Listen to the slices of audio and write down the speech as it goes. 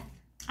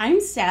I'm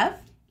Steph.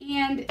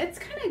 And it's that's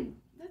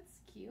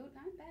cute.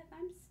 Not bad.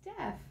 I'm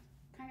Steph.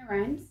 Kind of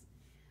rhymes.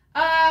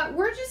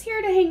 We're just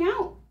here to hang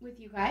out with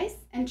you guys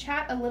and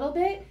chat a little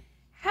bit.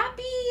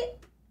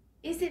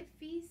 Is it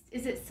feast?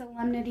 Is it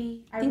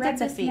solemnity? I read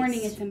this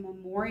morning it's a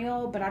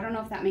memorial, but I don't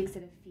know if that makes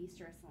it a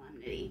feast or a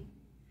solemnity.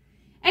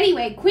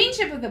 Anyway,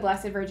 Queenship of the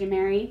Blessed Virgin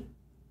Mary.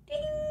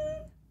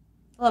 Ding!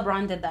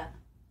 LeBron did that.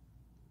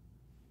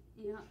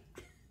 Yeah.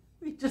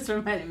 You just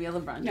reminded me of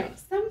LeBron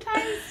James. No,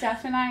 sometimes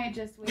Steph and I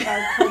just, with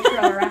our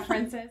cultural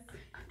references,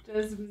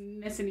 just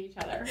missing each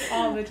other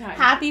all the time.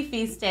 Happy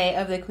feast day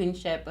of the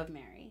Queenship of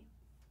Mary.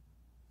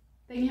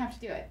 Then you have to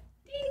do it.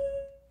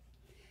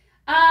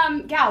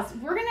 Ding! Gals,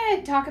 we're going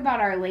to talk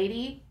about Our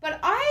Lady, but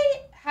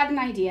I had an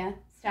idea,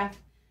 Steph,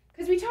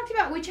 because we chatted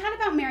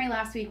about Mary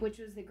last week, which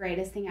was the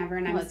greatest thing ever,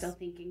 and I'm still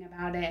thinking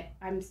about it.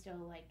 I'm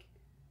still,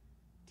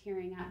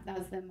 tearing up. That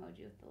was the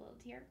emoji with the little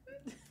tear.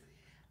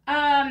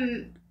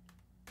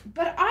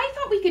 But I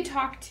thought we could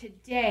talk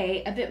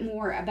today a bit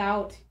more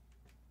about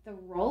the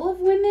role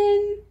of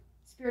women,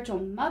 spiritual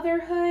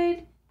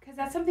motherhood, because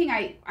that's something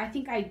I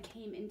think I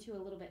came into a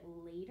little bit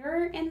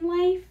later in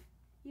life.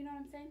 You know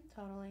what I'm saying?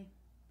 Totally.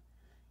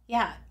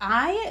 Yeah,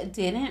 I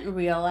didn't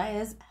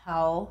realize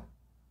how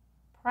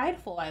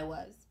prideful I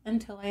was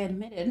until I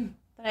admitted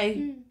that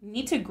I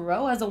need to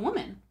grow as a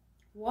woman.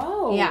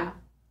 Whoa. Yeah.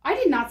 I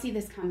did not see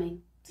this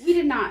coming. We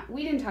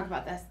didn't talk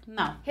about this.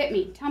 No. Hit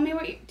me. Tell me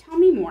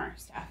more,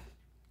 Steph.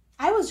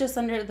 I was just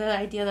under the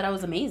idea that I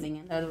was amazing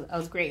and that I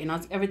was great and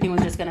everything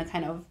was just going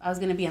to I was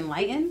going to be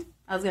enlightened.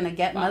 I was going to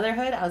get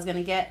motherhood. I was going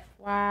to get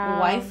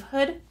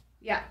wifehood.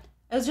 Yeah.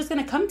 It was just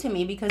going to come to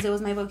me because it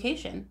was my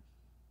vocation.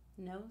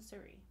 No,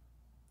 siree.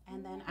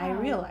 And then I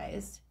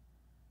realized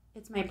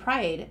it's my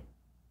pride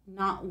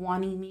not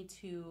wanting me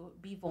to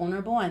be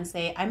vulnerable and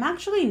say, I'm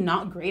actually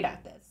not great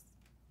at this.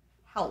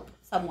 Help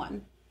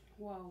someone.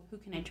 Whoa. Who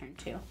can I turn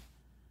to?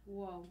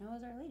 Whoa. That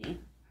was Our Lady.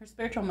 Her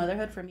spiritual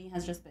motherhood for me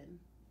has just been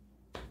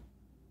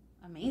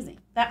amazing.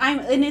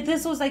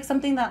 This was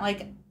something that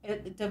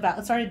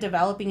it started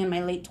developing in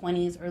my late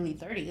 20s, early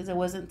 30s. It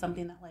wasn't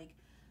something that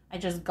I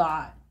just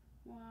got,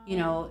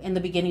 in the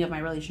beginning of my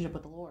relationship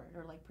with the Lord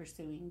or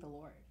pursuing the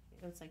Lord.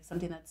 It was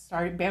something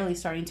that barely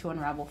starting to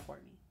unravel for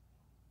me.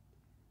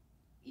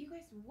 You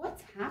guys,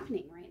 what's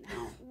happening right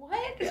now?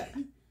 What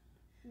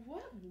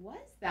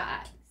was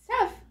that?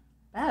 Steph.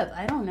 Beth,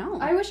 I don't know.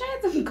 I wish I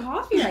had some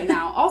coffee right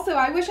now. Also,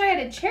 I wish I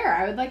had a chair.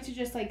 I would like to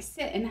just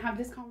sit and have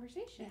this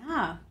conversation.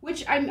 Yeah.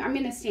 Which I'm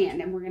going to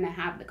stand and we're going to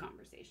have the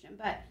conversation.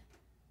 But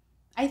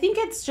I think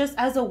it's just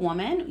as a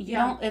woman,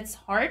 it's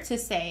hard to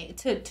say,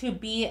 to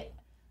be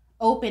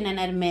open and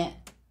admit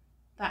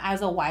that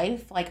as a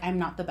wife, I'm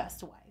not the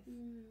best wife.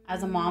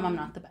 As a mom, I'm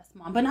not the best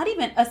mom. But not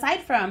even,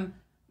 aside from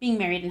being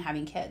married and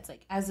having kids,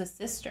 as a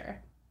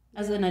sister,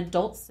 as an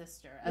adult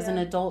sister, as an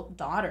adult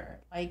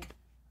daughter,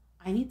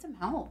 I need some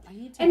help. I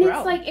need to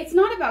grow. And it's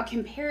not about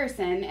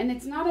comparison, and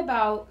it's not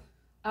about,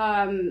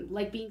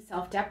 being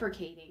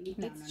self-deprecating.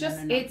 No,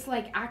 it's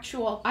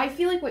actual, I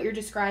feel like what you're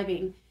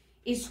describing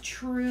is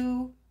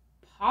true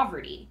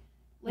poverty,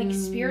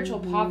 spiritual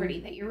poverty,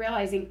 that you're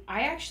realizing,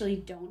 I actually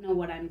don't know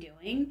what I'm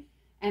doing,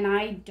 and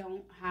I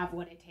don't have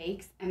what it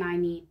takes, and I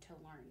need to learn.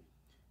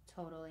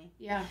 Totally.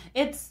 Yeah.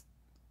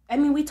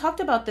 We talked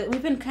about that.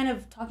 We've been kind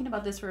of talking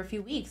about this for a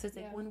few weeks. It's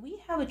when we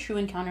have a true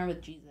encounter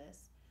with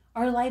Jesus,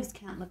 our lives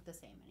can't look the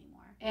same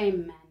anymore.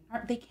 Amen.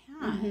 They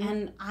can't. Mm-hmm.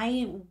 And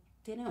I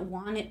didn't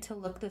want it to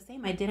look the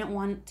same. I didn't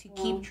want to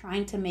keep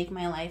trying to make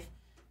my life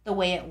the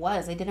way it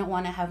was. I didn't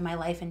want to have my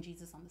life and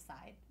Jesus on the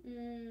side.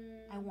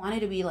 I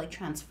wanted to be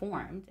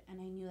transformed, and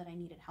I knew that I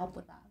needed help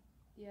with that.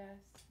 Yes.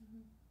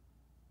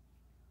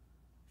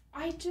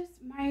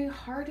 My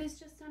heart is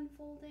just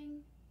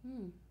unfolding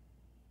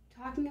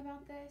talking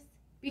about this,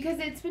 because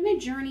it's been a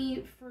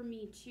journey for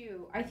me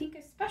too. I think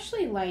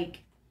especially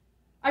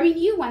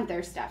you went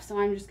there, Steph, so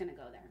I'm just going to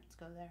go there. Let's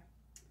go there.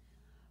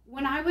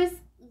 When I was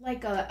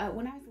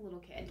when I was a little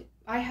kid,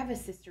 I have a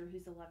sister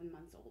who's 11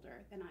 months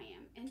older than I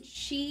am, and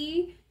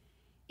she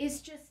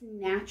is just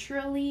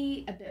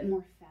naturally a bit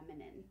more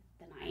feminine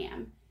than I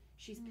am.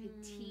 She's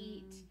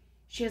petite.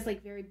 She has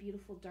very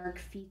beautiful dark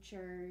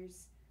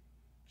features.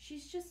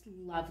 She's just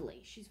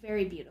lovely. She's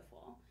very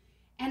beautiful.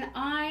 And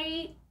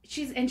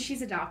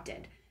she's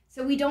adopted.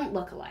 So we don't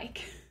look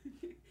alike.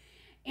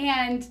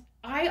 And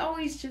I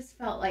always just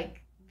felt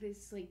like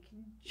this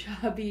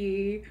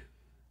chubby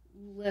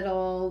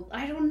little,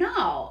 I don't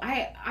know.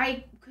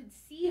 I could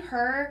see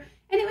her,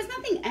 and it was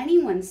nothing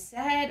anyone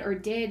said or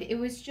did. It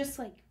was just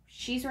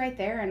she's right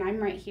there and I'm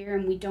right here,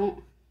 and we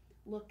don't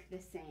look the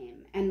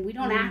same, and we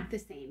don't act the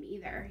same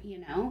either,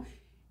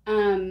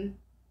 And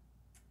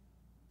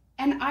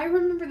I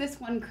remember this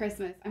one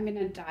Christmas. I'm going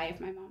to die if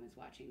my mom is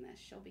watching this.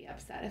 She'll be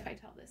upset if I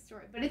tell this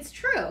story. But it's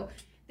true.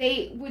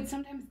 They would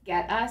sometimes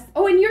get us.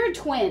 Oh, and you're a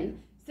twin.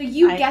 So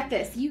you get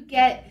this. You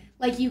get,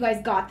 you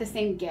guys got the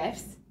same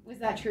gifts. Was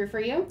that true for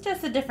you?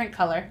 Just a different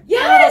color.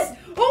 Yes!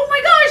 Oh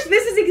my gosh,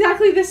 this is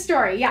exactly the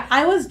story. Yeah.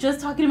 I was just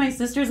talking to my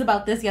sisters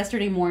about this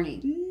yesterday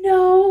morning.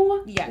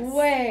 No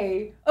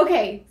way.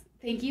 Okay.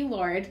 Thank you,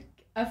 Lord.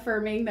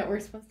 affirming that we're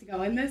supposed to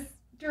go in this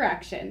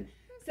direction.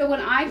 So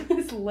when I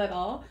was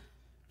little,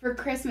 for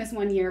Christmas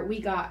one year,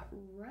 we got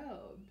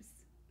robes.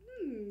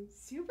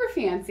 Super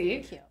fancy.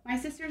 Cute. My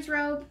sister's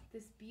robe,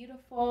 this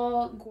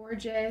beautiful,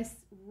 gorgeous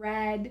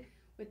red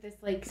with this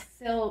like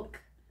silk,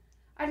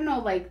 I don't know,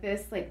 like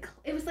this, like,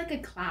 it was like a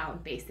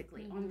cloud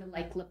basically on the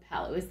like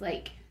lapel. It was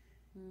like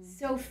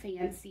so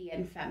fancy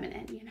and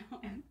feminine, you know.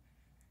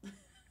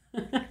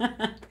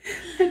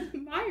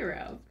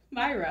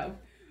 My robe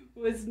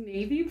was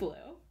navy blue.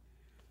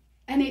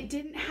 And it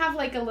didn't have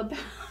like a lapel.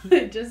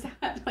 It just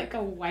had like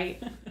a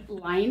white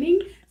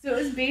lining. So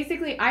it was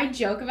basically, I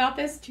joke about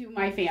this to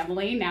my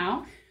family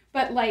now,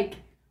 but like,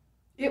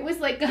 it was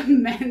like a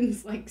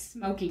men's like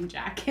smoking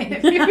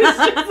jacket. It was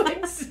just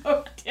like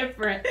so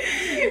different.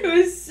 It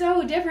was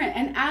so different.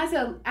 And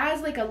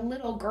as like a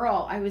little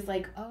girl, I was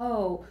like,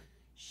 oh,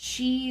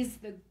 she's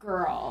the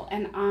girl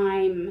and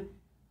I'm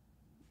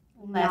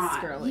less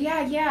girly.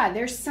 Yeah.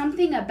 There's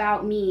something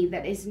about me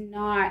that is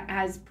not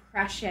as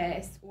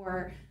precious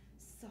or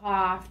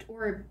soft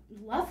or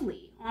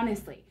lovely,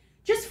 honestly.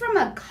 Just from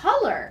a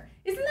color.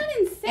 Isn't that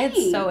insane?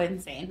 It's so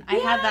insane. I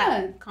had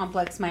that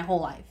complex my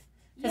whole life.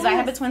 Because I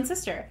have a twin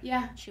sister.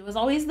 Yeah. She was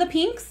always the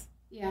pinks.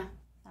 Yeah.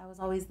 I was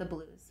always the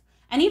blues.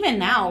 And even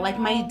now, like,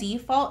 my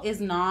default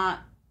is not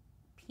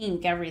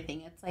pink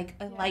everything. It's like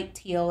a light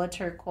teal, a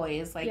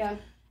turquoise. Like,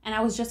 and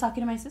I was just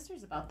talking to my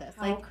sisters about this.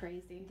 How like,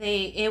 crazy.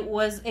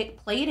 It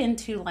played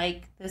into,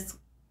 like, this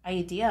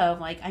idea of,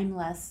 like, I'm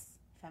less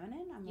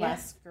feminine. I'm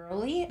less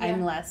girly.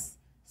 I'm less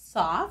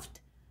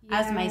soft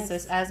as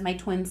my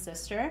twin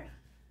sister.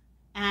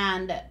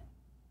 And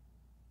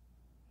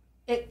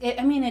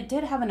it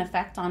did have an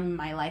effect on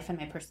my life and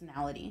my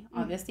personality,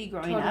 obviously,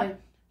 growing up.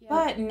 Yeah.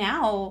 But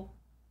now,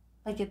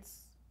 like,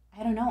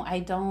 I don't know.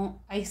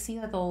 I see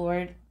that the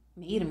Lord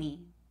made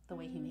me the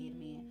way he made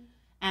me.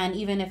 And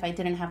even if I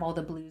didn't have all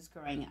the blues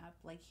growing up,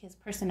 like, his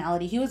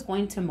personality, he was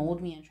going to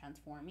mold me and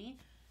transform me.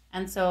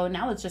 And so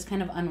now it's just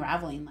kind of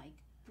unraveling. Like,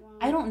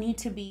 I don't need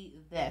to be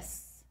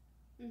this.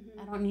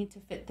 I don't need to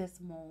fit this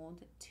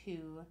mold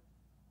to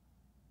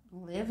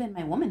live in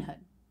my womanhood.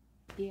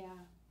 Yeah.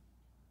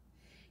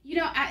 You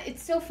know,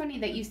 it's so funny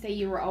that you say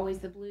you were always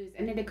the blues.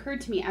 And it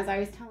occurred to me as I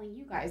was telling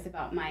you guys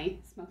about my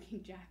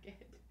smoking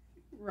jacket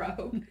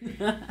robe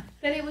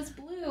that it was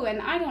blue.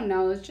 And I don't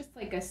know, it's just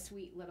like a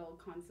sweet little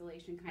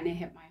consolation kind of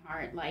hit my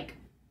heart. Like,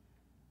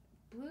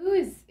 blue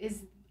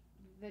is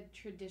the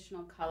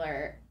traditional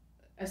color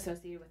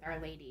associated with Our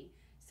Lady.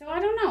 So I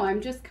don't know.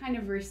 I'm just kind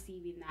of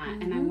receiving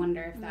that. And I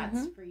wonder if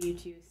that's for you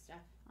too, Steph.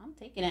 I'm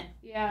taking it.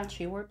 Yeah.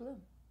 She wore blue.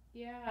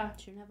 Yeah.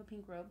 She didn't have a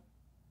pink robe.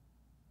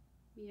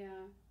 Yeah.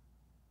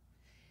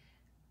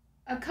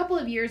 A couple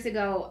of years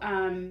ago,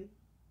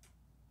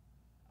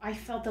 I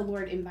felt the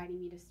Lord inviting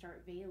me to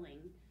start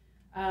veiling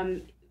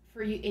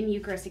for you in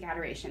Eucharistic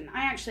adoration.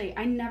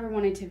 I never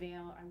wanted to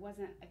veil. I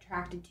wasn't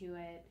attracted to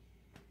it.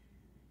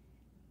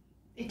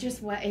 It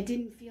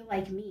didn't feel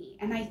like me.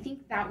 And I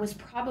think that was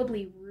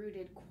probably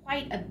rooted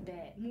quite a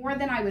bit, more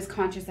than I was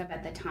conscious of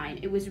at the time.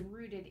 It was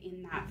rooted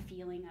in that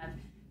feeling of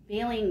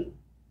veiling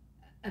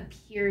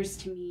appears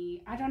to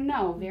me, I don't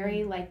know,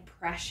 very like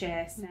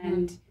precious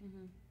and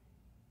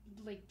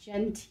like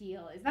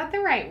genteel. Is that the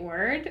right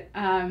word?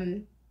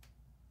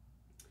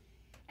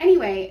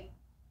 Anyway,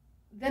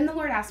 then the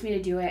Lord asked me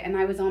to do it, and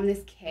I was on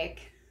this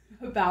kick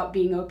about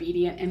being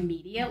obedient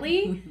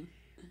immediately,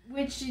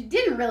 which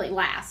didn't really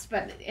last,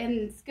 and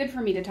it's good for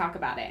me to talk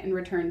about it and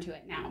return to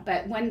it now.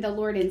 But when the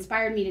Lord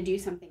inspired me to do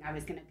something, I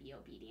was going to be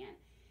obedient.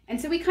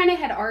 And so we kind of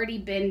had already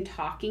been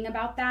talking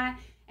about that.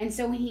 And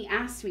so when he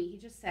asked me, he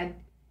just said,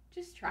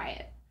 just try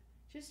it.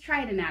 Just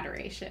try it in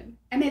adoration.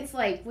 And it's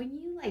like, when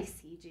you like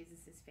see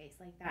Jesus' face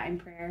like that in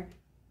prayer,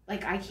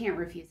 like, I can't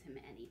refuse him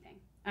anything.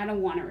 I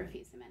don't want to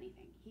refuse him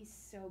anything. He's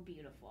so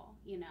beautiful,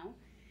 you know?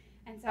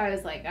 And so I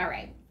was like, all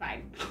right,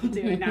 fine, I'll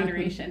do it in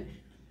adoration.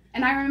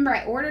 And I remember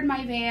I ordered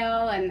my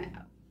veil, and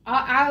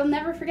I'll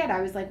never forget,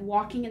 I was like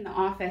walking in the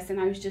office,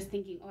 and I was just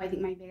thinking, oh, I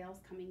think my veil's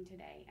coming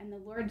today. And the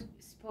Lord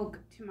spoke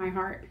to my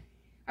heart.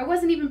 I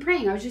wasn't even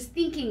praying. I was just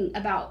thinking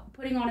about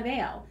putting on a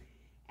veil.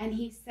 And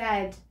he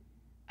said,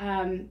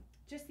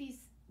 just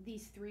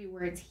these three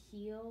words,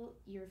 heal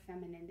your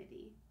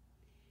femininity.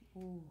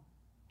 Ooh.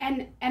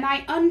 And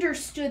I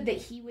understood that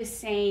he was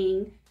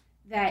saying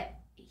that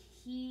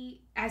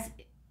as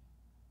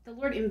the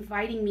Lord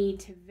inviting me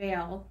to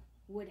veil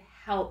would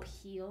help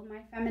heal my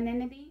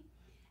femininity,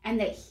 and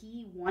that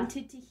he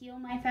wanted to heal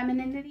my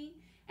femininity,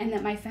 and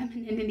that my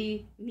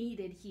femininity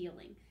needed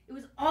healing. It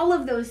was all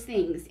of those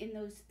things in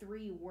those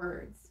three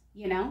words,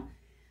 you know?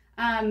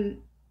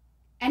 And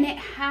it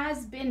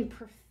has been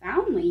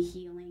profoundly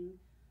healing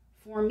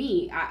for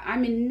me.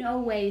 I'm in no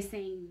way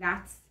saying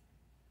that's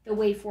the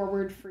way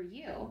forward for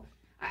you.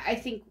 I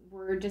think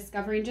we're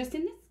discovering just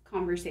in this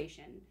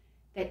conversation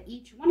that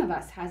each one of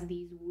us has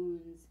these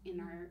wounds in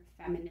our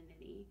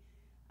femininity,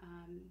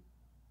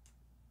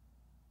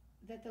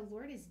 that the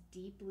Lord is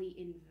deeply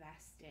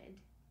invested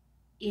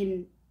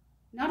in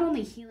not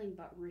only healing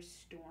but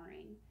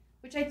restoring,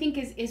 which I think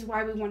is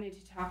why we wanted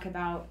to talk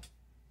about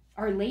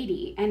Our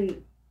Lady.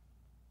 And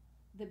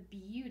the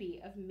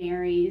beauty of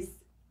Mary's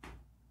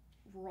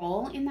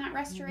role in that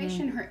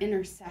restoration, her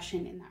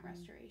intercession in that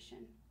restoration.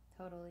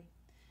 Totally.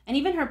 And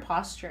even her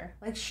posture.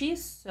 Like,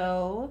 she's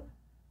a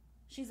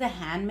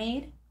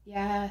handmaid.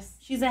 Yes.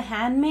 She's a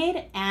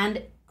handmaid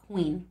and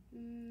queen.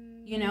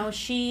 You know,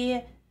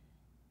 she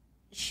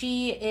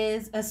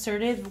is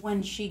assertive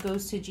when she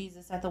goes to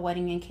Jesus at the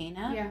wedding in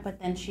Cana, but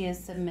then she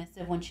is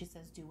submissive when she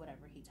says, do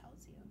whatever he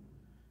tells you.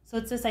 So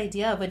it's this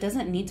idea of it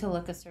doesn't need to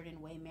look a certain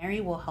way.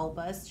 Mary will help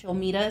us. She'll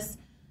meet us,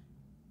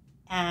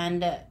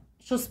 and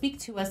she'll speak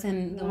to us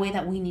in the way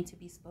that we need to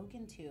be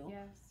spoken to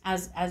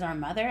as our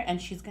mother,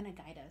 and she's going to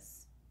guide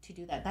us to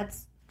do that.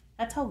 That's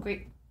how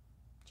great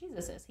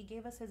Jesus is. He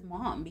gave us his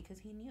mom because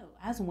he knew,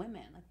 as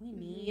women, like, we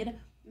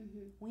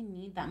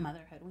need that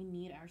motherhood. We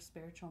need our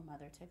spiritual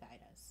mother to guide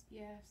us.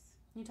 Yes.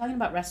 You're talking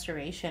about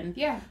restoration.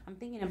 Yeah. I'm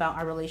thinking about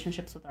our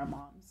relationships with our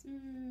moms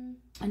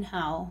and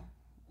how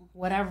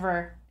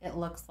whatever it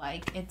looks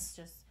like, it's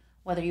just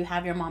whether you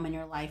have your mom in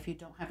your life, you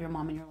don't have your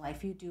mom in your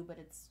life, you do, but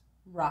it's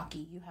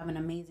rocky. You have an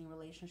amazing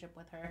relationship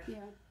with her. Yeah.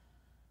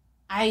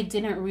 I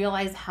didn't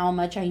realize how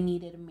much I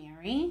needed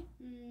Mary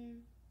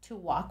to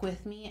walk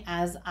with me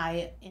as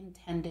I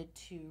intended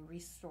to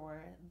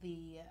restore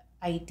the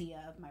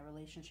idea of my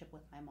relationship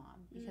with my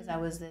mom, because I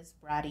was this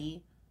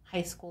bratty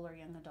high schooler,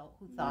 young adult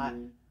who thought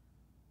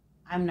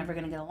I'm never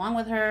going to get along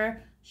with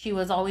her. She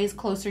was always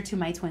closer to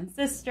my twin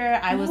sister.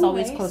 I was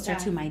always closer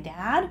to my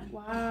dad.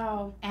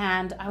 Wow.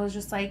 And I was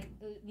just like,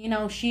 you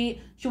know, she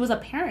was a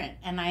parent,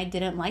 and I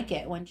didn't like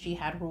it when she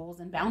had rules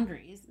and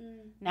boundaries.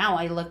 Now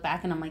I look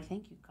back and I'm like,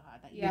 thank you,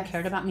 God, that you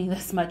cared about me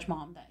this much,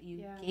 Mom, that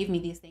you gave me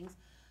these things.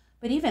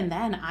 But even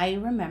then, I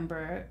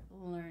remember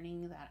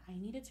learning that I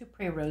needed to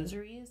pray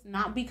rosaries,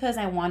 not because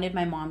I wanted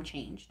my mom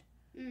changed,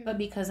 but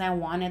because I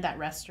wanted that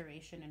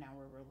restoration in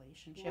our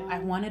relationship. I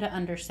wanted to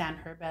understand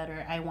her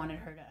better. I wanted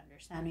her to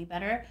understand me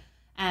better.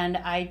 And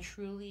I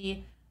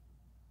truly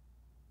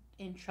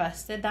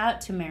entrusted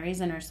that to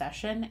Mary's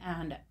intercession.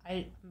 And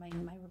my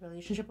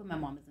relationship with my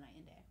mom is night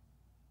and day.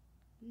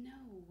 No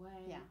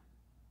way. Yeah.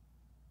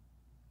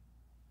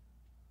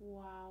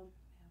 Wow.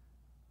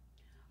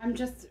 I'm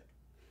just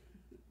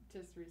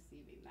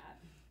receiving that.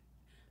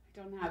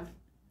 I don't have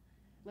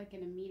like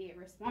an immediate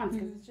response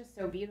because it's just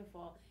so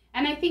beautiful.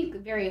 And I think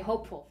very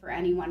hopeful for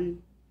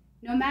anyone,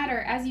 no matter,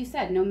 as you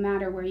said, no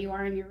matter where you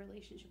are in your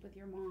relationship with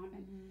your mom.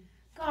 And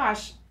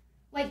gosh,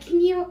 like, can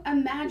you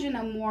imagine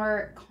a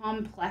more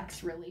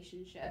complex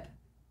relationship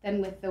than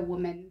with the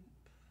woman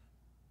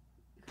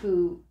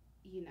who,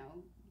 you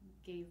know,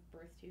 gave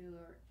birth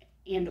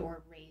to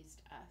or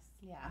raised us?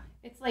 Yeah.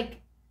 It's like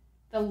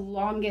the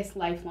longest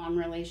lifelong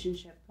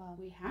relationship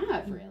we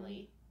have,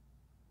 really.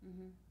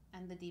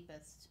 And the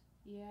deepest.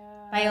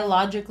 Yeah.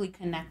 Biologically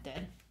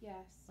connected. Yes.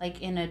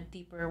 Like, in a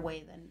deeper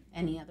way than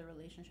any other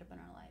relationship in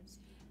our lives.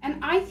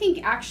 And I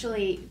think,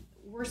 actually,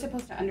 we're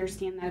supposed to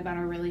understand that about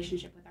our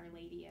relationship with Our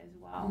Lady as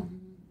well.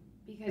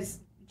 Because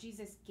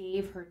Jesus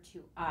gave her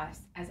to us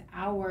as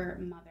our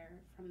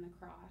mother from the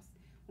cross.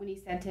 When he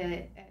said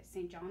to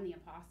St. John the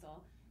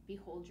Apostle,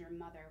 behold your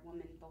mother,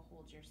 woman,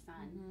 behold your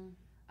son.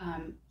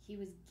 He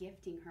was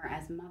gifting her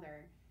as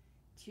mother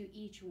to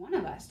each one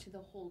of us, to the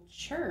whole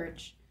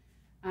church.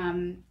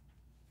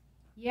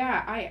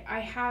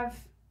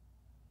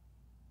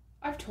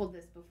 I've told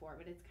this before,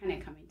 but it's kind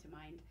of coming to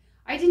mind.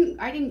 I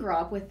didn't grow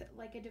up with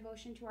like a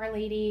devotion to Our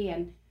Lady,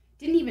 and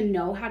didn't even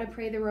know how to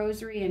pray the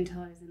rosary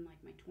until I was in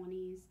like my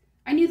 20s.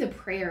 I knew the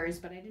prayers,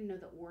 but I didn't know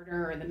the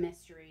order or the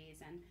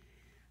mysteries.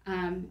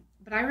 And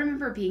but I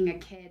remember being a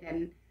kid,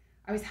 and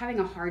I was having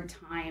a hard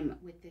time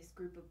with this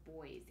group of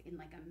boys in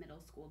like a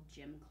middle school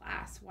gym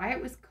class. Why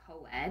it was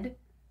co-ed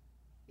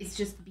is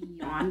just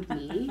beyond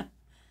me.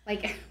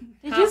 Like,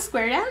 did you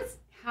square dance?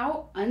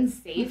 How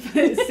unsafe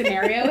a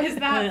scenario is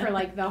that for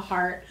like the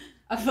heart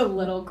of a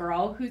little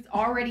girl who's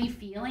already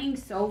feeling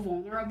so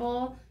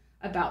vulnerable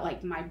about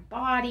like my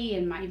body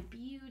and my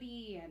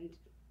beauty and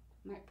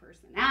my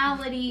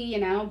personality, you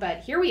know? But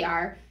here we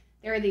are.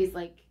 There are these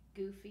like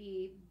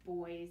goofy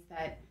boys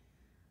that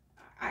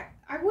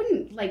I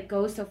wouldn't like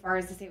go so far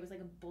as to say it was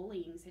like a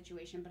bullying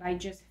situation, but I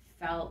just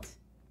felt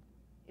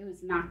it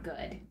was not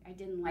good. I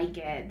didn't like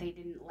it. They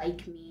didn't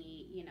like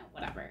me, you know,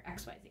 whatever,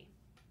 XYZ.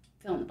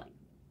 Fill in the blank.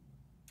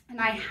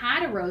 And I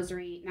had a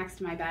rosary next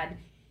to my bed.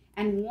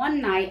 And one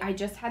night I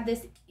just had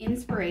this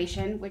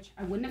inspiration, which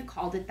I wouldn't have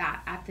called it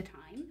that at the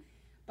time,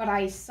 but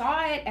I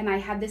saw it and I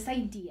had this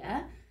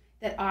idea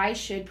that I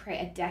should pray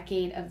a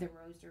decade of the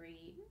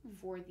rosary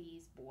for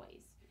these boys.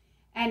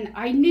 And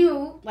I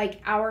knew,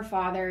 like, Our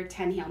Father,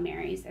 10 Hail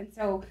Marys. And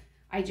so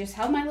I just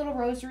held my little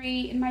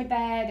rosary in my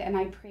bed and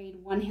I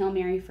prayed one Hail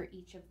Mary for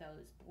each of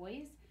those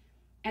boys.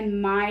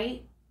 And my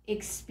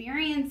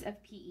experience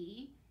of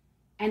PE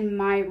and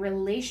my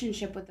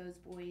relationship with those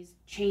boys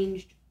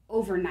changed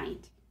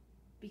overnight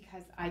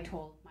because I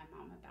told my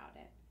mom about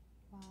it.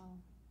 Wow.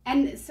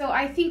 And so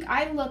I think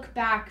I look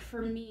back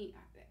for me,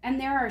 and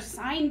there are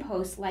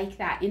signposts like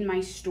that in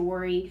my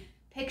story,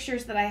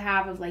 pictures that I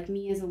have of like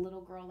me as a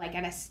little girl, like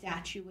at a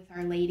statue with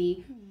Our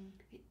Lady.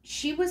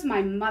 she was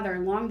my mother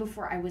long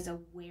before I was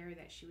aware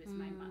that she was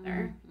my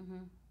mother.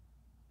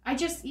 I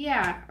just,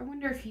 I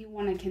wonder if you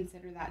want to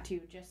consider that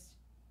too, just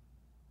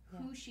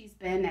who she's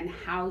been and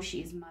how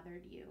she's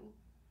mothered you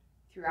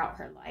throughout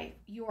her life,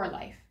 your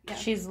life. Yeah.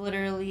 She's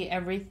literally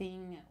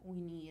everything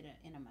we need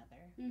in a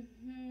mother.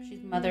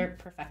 She's mother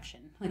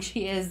perfection. Like,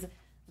 she is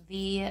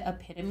the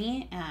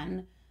epitome,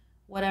 and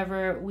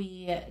whatever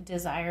we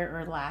desire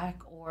or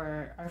lack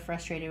or are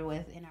frustrated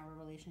with in our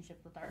relationship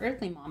with our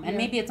earthly mom, and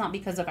maybe it's not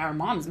because of our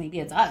moms, maybe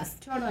it's us.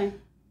 Totally.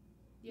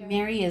 Yeah.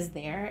 Mary is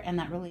there, and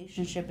that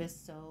relationship is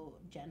so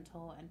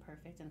gentle and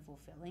perfect and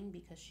fulfilling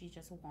because she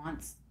just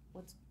wants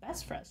what's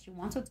best for us. She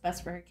wants what's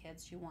best for her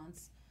kids. She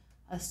wants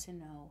us to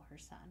know her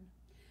son.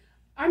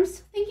 I'm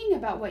still thinking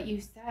about what you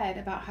said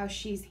about how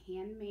she's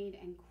handmaid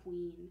and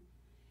queen.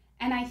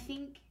 And I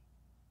think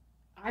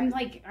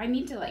I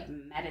need to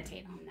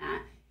meditate on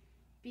that,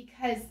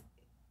 because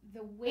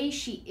the way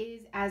she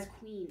is as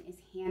queen is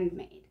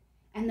handmaid,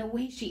 and the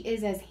way she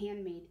is as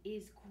handmaid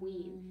is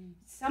queen.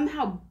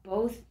 Somehow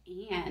both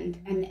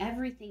and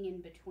everything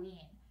in between.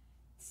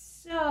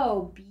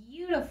 So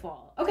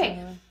beautiful.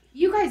 Okay.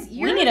 You guys,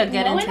 you're we need to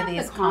get blowing into up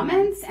these the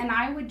comments, and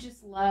I would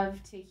just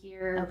love to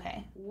hear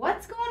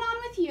what's going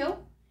on with you,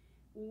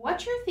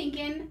 what you're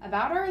thinking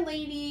about Our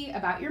Lady,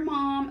 about your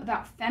mom,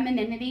 about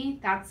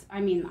femininity. That's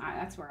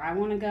where I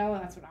want to go.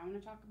 That's what I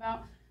want to talk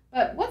about.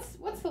 But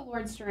what's the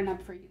Lord stirring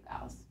up for you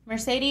gals?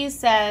 Mercedes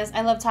says,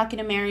 I love talking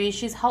to Mary.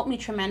 She's helped me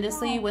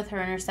tremendously with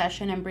her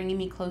intercession and bringing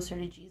me closer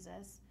to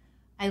Jesus.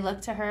 I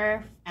look to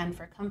her and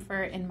for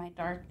comfort in my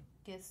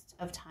darkest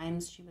of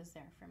times. She was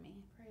there for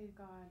me. Praise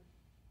God.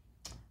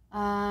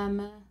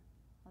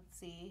 Let's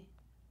see.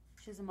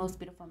 She's the most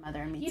beautiful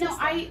mother.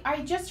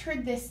 I just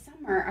heard this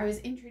summer, I was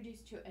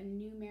introduced to a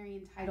new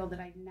Marian title that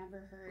I'd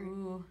never heard.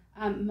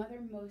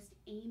 Mother Most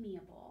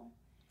Amiable.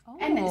 Oh.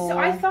 And so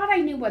I thought I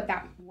knew what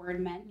that word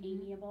meant,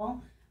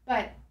 amiable,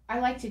 but I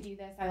like to do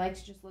this. I like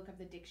to just look up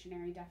the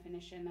dictionary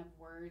definition of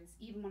words,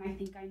 even when I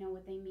think I know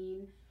what they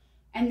mean.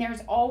 And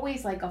there's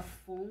always a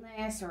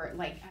fullness or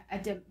a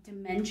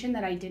dimension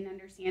that I didn't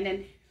understand.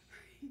 And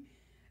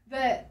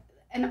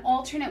an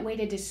alternate way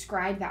to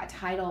describe that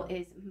title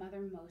is Mother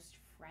Most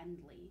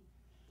Friendly.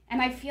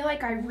 And I feel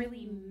like I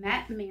really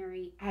met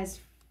Mary as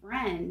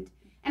friend.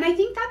 And I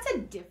think that's a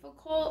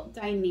difficult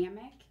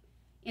dynamic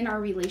in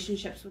our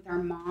relationships with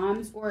our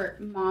moms, or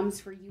moms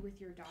for you with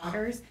your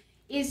daughters,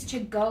 is to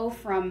go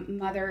from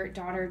mother,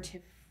 daughter to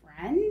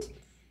friend.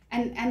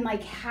 And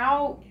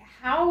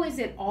how is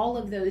it all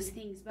of those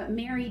things? But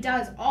Mary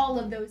does all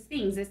of those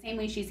things the same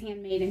way she's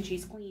handmaid and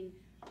she's queen.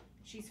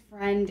 She's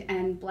friend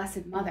and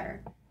blessed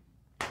mother.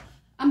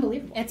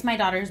 Unbelievable. It's my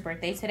daughter's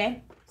birthday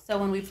today. So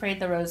when we prayed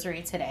the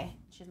rosary today,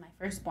 she's my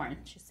firstborn,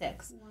 she's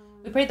 6. Wow.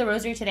 We prayed the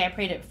rosary today. I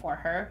prayed it for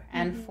her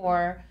and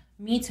for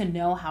me to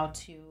know how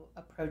to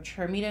approach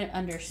her, me to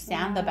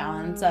understand the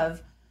balance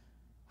of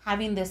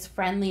having this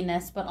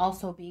friendliness, but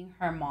also being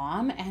her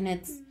mom. And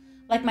it's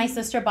like my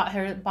sister bought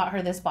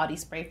her this body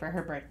spray for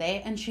her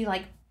birthday, and she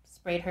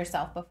sprayed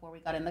herself before we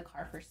got in the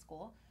car for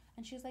school.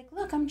 And she's like,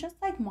 look, I'm just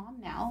like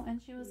mom now.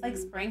 And she was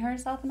spraying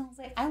herself. And I was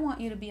like, I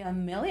want you to be a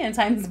million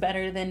times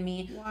better than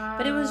me. Wow.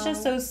 But it was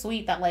just so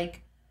sweet that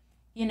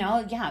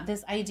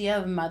this idea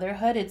of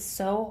motherhood, it's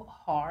so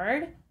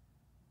hard.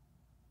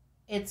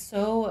 It's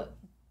so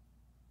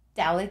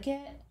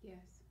delicate. Yes.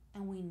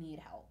 And we need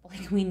help.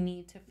 We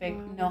need to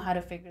know how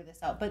to figure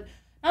this out. But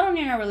not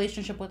only in our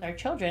relationship with our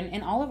children,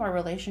 in all of our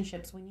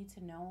relationships, we need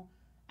to know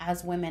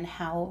as women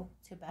how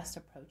to best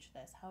approach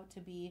this, how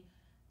to be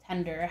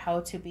tender,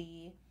 how to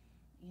be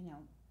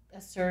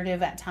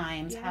assertive at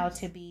times, how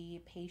to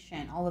be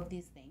patient, all of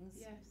these things.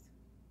 Yes.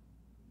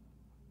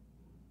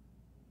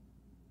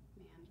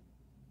 Man.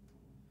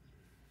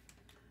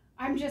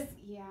 I'm just,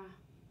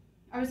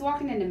 I was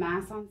walking into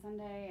Mass on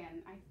Sunday,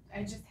 and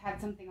I just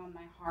had something on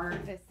my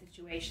heart, this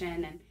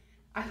situation, and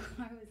I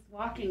was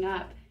walking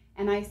up,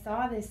 and I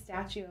saw this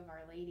statue of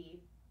Our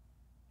Lady.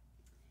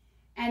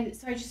 And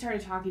so I just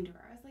started talking to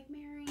her. I was like,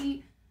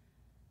 Mary,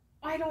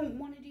 I don't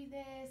want to do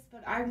this,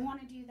 but I want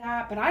to do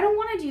that, but I don't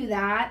want to do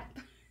that.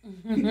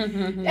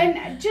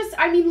 And just,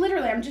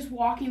 literally, I'm just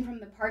walking from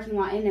the parking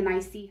lot in, and I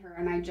see her,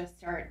 and I just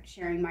start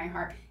sharing my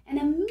heart. And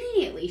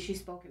immediately she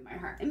spoke in my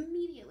heart.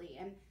 Immediately.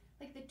 And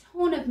the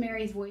tone of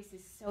Mary's voice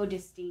is so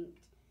distinct.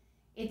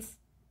 It's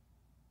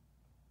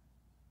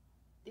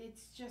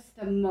just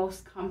the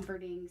most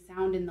comforting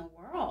sound in the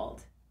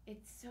world.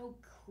 It's so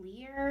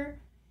clear.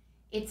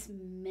 It's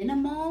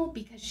minimal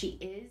because she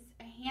is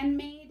a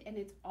handmaid, and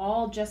it's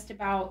all just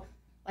about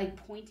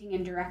pointing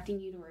and directing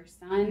you to her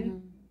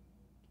son.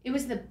 It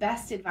was the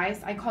best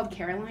advice. I called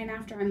Caroline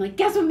after. I'm like,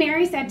 guess what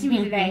Mary said to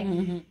me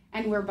today?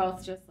 And we're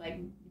both just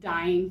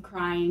dying,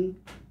 crying.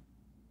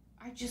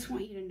 I just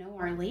want you to know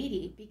Our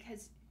Lady,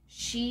 because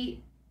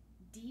she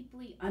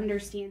deeply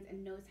understands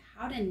and knows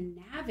how to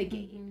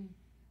navigate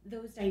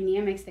those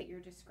dynamics that you're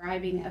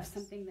describing of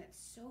something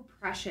that's so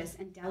precious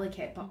and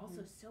delicate, but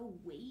also so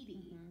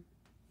weighty.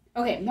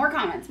 Okay, more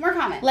comments.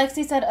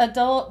 Lexi said,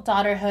 adult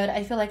daughterhood.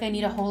 I feel like I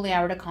need a holy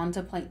hour to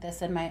contemplate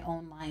this in my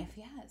own life.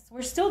 Yes,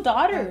 we're still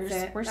daughters.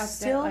 We're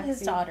still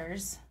his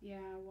daughters. Yeah,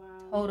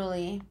 wow.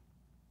 Totally.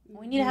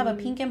 We need to have a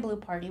pink and blue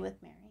party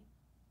with Mary.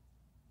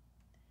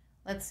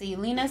 Let's see.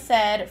 Lena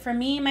said, for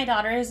me, my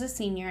daughter is a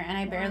senior, and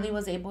I barely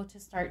was able to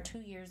start 2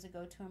 years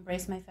ago to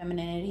embrace my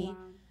femininity.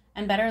 Wow.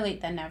 And better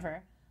late than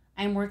never.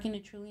 I'm working to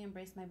truly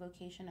embrace my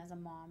vocation as a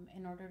mom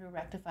in order to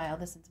rectify all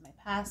the sins of my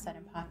past that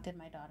impacted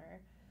my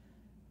daughter.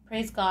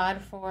 Praise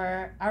God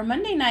for our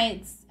Monday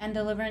nights and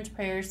deliverance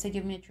prayers to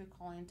give me a true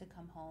calling to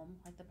come home,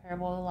 like the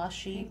parable of the lost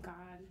sheep. Thank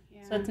God.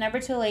 Yeah. So it's never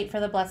too late for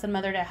the Blessed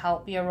Mother to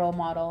help be a role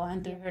model,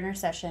 and through her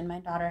intercession,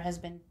 my daughter has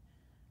been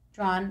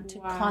drawn to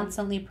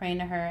constantly praying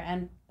to her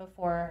and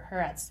before her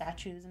at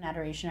statues and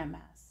adoration at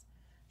Mass.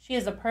 She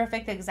is a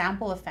perfect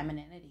example of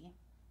femininity.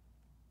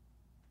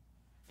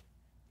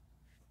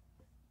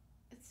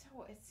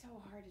 It's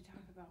so hard to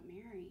talk about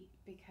Mary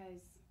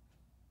because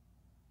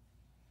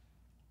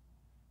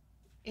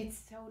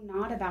it's so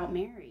not about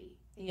Mary.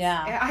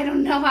 I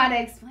don't know how to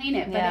explain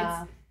it,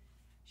 but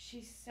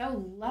she's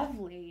so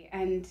lovely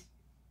and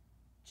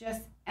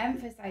just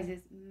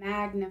emphasizes,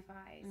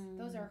 magnifies.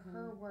 Those are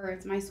her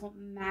words. My soul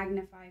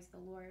magnifies the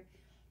Lord.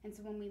 And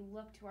so when we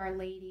look to Our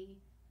Lady,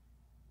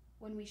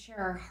 when we share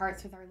our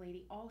hearts with Our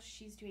Lady, all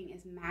she's doing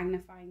is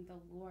magnifying the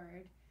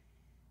Lord,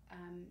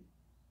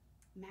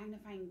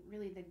 magnifying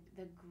really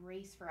the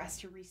grace for us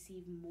to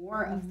receive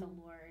more of the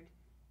Lord.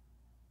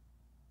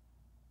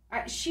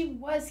 She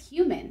was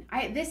human.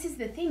 This is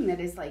the thing that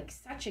is like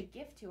such a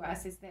gift to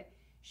us, is that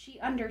she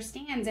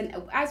understands. And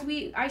as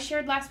I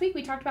shared last week,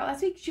 we talked about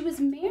last week, she was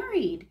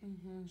married.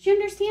 She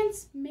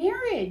understands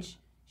marriage.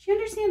 She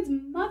understands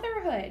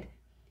motherhood.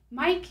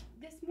 Mike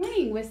this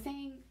morning was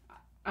saying,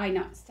 I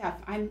know,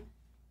 Steph, I'm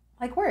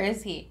like, where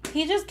is he?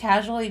 He just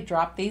casually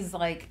dropped these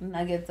like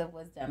nuggets of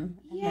wisdom.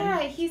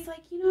 He's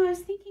like, I was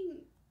thinking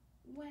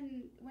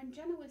when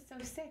Jenna was so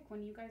sick,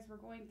 when you guys were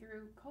going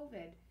through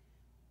COVID,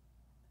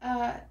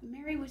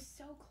 Mary was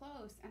so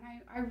close. And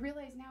I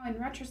realize now in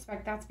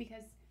retrospect, that's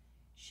because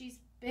she's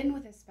been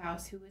with a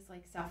spouse who was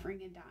like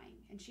suffering and dying.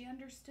 And she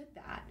understood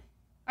that.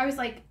 I was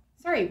like,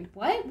 sorry,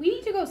 what? We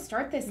need to go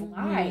start this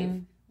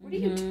live. What are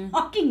you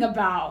talking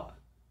about?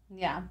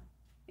 Yeah.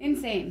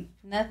 Insane.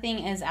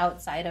 Nothing is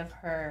outside of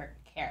her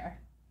care.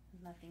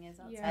 Nothing is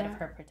outside of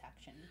her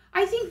protection.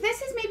 I think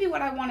this is maybe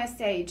what I want to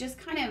say, just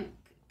kind of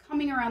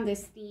coming around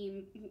this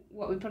theme,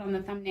 what we put on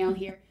the thumbnail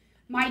here,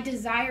 my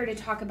desire to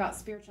talk about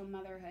spiritual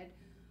motherhood.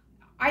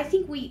 I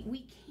think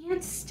we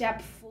can't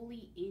step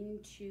fully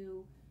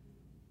into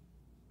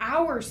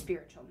our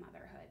spiritual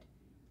motherhood,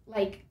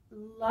 like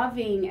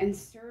loving and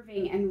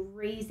serving and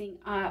raising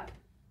up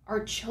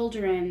our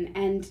children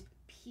and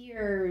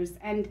peers.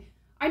 And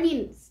I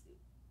mean,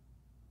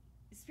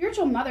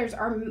 spiritual mothers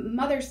are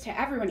mothers to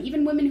everyone,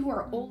 even women who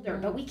are older,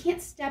 but we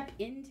can't step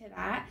into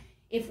that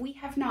if we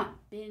have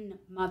not been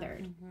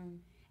mothered.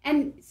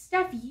 And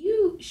Steph,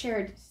 you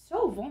shared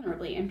so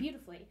vulnerably and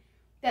beautifully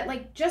that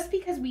like just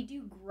because we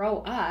do grow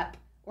up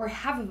or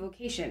have a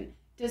vocation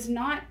does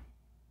not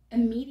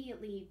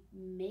immediately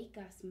make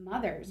us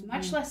mothers,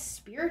 much less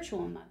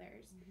spiritual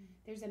mothers.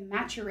 There's a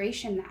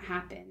maturation that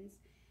happens.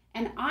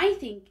 And I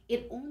think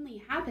it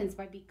only happens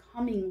by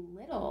becoming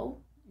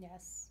little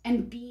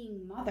and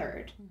being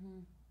mothered.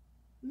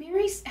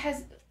 Mary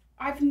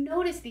I've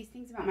noticed these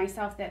things about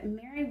myself, that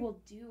Mary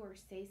will do or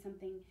say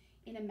something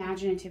in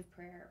imaginative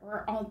prayer,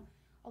 or I'll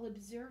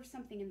observe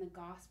something in the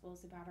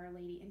Gospels about Our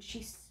Lady, and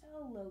she's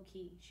so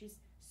low-key. She's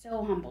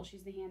so humble.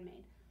 She's the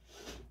handmaid.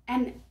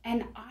 And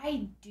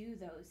I do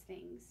those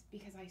things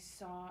because I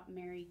saw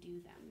Mary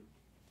do them.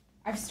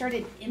 I've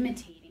started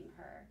imitating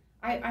her.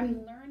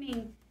 I'm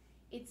learning.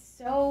 It's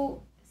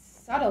so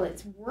subtle.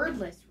 It's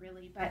wordless,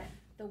 really, but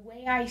the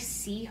way I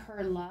see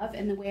her love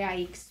and the way I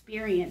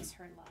experience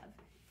her love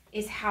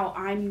is how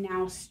I'm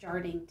now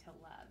starting to love.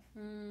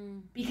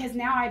 Because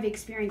now I've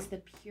experienced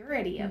the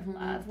purity of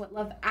love, what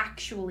love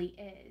actually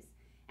is,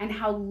 and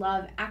how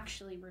love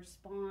actually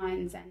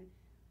responds.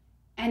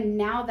 And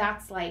now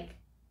that's like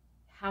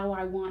how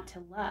I want to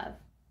love.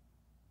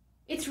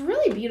 It's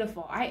really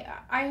beautiful.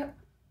 I'm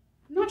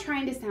not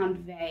trying to sound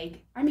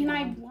vague. I mean,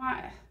 I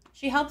want...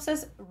 She helps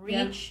us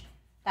reach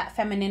that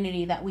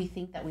femininity that we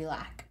think that we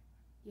lack.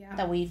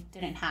 That we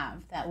didn't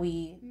have, that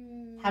we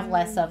have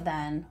less of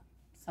than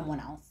someone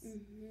else.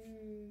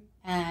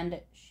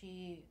 And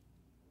she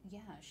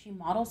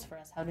models for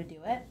us how to do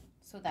it,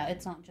 so that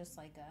it's not just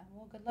like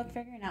good luck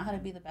figuring out how to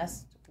be the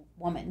best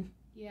woman.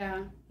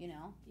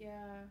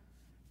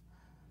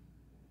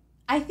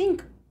 I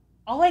think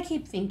all I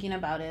keep thinking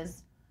about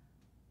is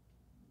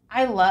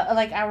I love,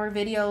 like, our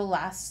video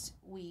last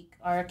week,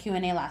 our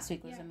Q&A last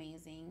week was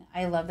amazing.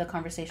 I love the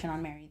conversation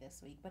on Mary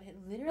this week, but it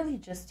literally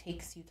just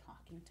takes you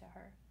talking to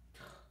her.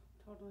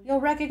 Totally. You'll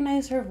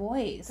recognize her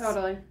voice.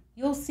 Totally.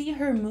 You'll see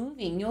her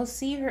moving. You'll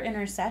see her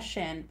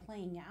intercession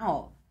playing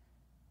out.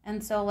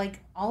 And so,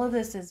 like, all of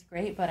this is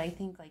great, but I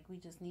think, like, we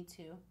just need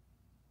to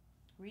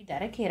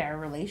rededicate our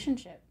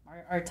relationship,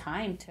 our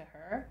time to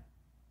her,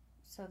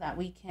 so that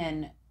we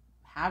can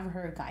have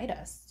her guide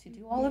us to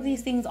do all of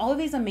these things, all of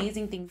these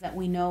amazing things that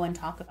we know and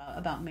talk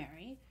about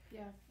Mary.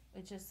 Yeah.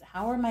 It's just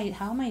how am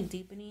I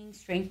deepening,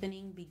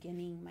 strengthening,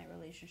 beginning my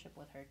relationship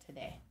with her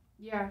today?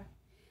 Yeah.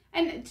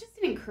 And just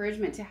an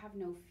encouragement to have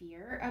no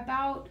fear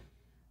about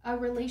a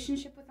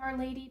relationship with Our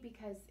Lady,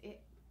 because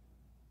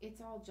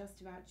it's all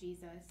just about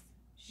Jesus.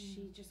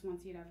 She just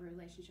wants you to have a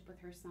relationship with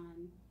her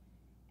son.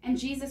 And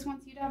Jesus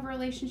wants you to have a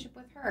relationship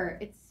with her.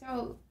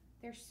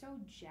 They're so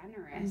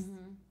generous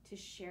to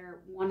share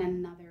one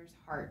another's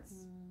hearts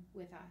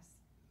with us.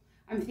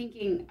 I'm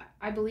thinking,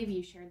 I believe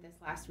you shared this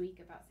last week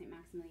about St.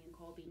 Maximilian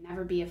Kolbe.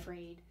 Never be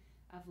afraid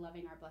of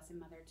loving our Blessed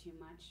Mother too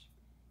much.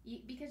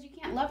 Because you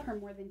can't love her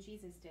more than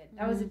Jesus did.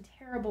 That was a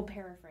terrible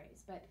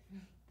paraphrase, but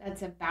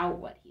that's about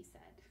what he said.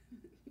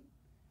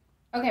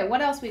 Okay,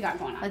 what else we got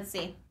going on? Let's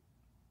see.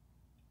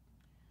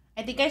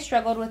 I think I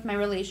struggled with my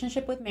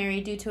relationship with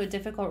Mary due to a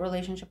difficult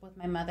relationship with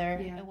my mother.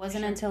 Yeah, it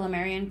wasn't until a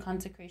Marian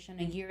consecration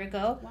a year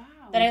ago Wow.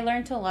 that I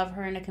learned to love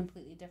her in a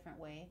completely different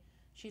way.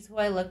 She's who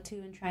I look to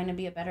in trying to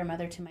be a better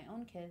mother to my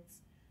own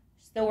kids.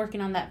 Still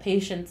working on that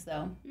patience,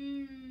 though.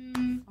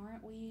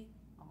 Aren't we?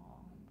 Oh,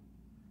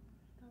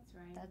 That's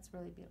right. that's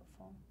really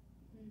beautiful.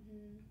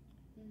 Mm-hmm.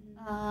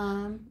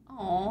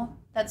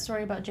 That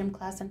story about gym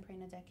class and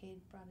praying a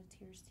decade brought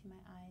tears to my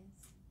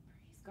eyes.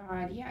 Praise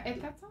God. Yeah,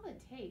 that's all it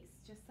takes.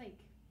 Just like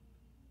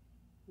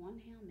one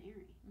Hail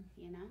Mary,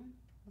 you know?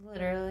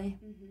 Literally.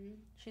 Mm-hmm.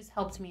 She's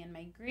helped me in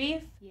my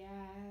grief. Yes.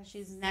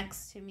 She's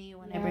next to me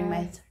when I bring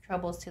my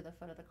troubles to the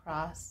foot of the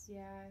cross.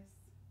 Yes.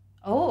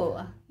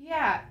 Oh.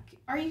 Yeah.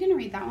 Are you going to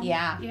read that one?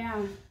 Yeah.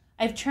 Yeah.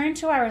 I've turned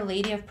to Our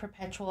Lady of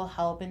Perpetual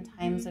Help in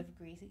times of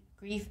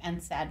grief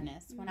and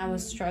sadness when I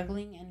was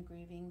struggling and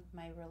grieving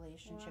my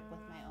relationship with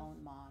my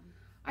own mom.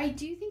 I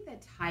do think the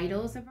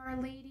titles of Our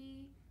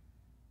Lady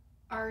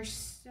are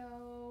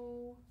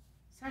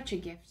such a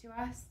gift to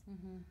us.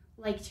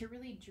 Like, to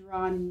really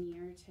draw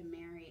near to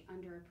Mary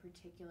under a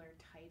particular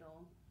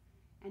title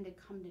and to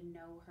come to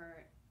know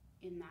her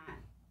in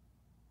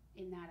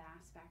that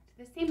aspect.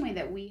 The same way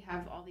that we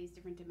have all these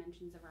different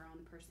dimensions of our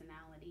own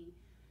personality,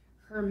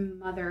 her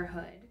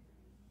motherhood,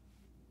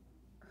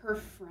 her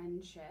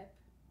friendship,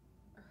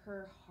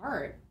 her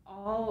heart,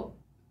 all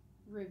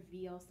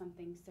reveal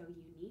something so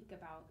unique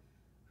about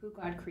who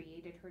God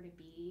created her to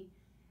be.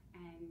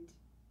 And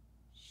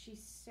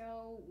she's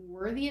so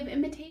worthy of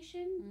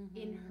imitation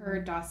in her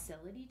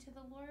docility to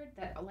the Lord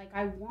that, like,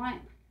 I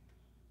want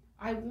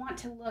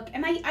to look,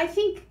 and I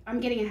think I'm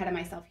getting ahead of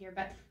myself here,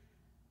 but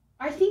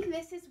I think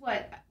this is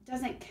what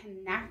doesn't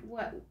connect,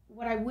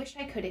 what I wish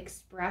I could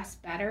express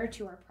better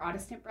to our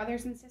Protestant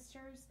brothers and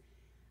sisters,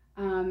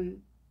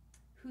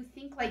 who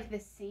think like the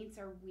saints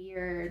are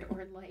weird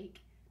or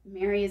like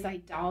Mary is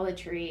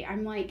idolatry.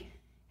 I'm like,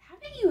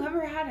 haven't you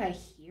ever had a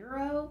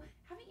hero?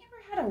 Haven't you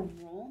ever had a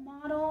role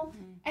model?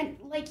 And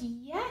like,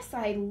 yes,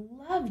 I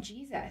love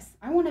Jesus.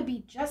 I want to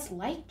be just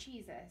like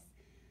Jesus.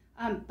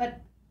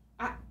 But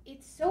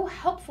it's so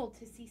helpful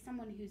to see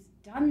someone who's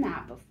done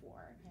that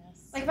before.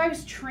 Yes. Like, if I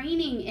was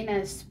training in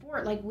a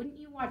sport, like, wouldn't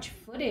you watch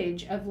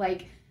footage of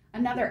like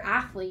another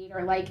athlete?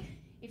 Or like,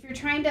 if you're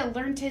trying to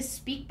learn to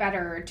speak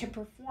better or to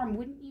perform,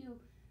 wouldn't you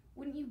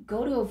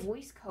go to a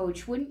voice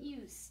coach? Wouldn't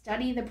you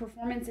study the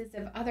performances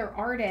of other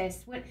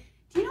artists? Do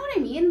you know what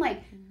I mean?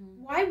 Like,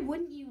 why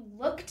wouldn't you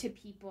look to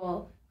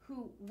people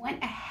who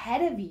went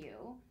ahead of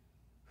you,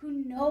 who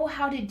know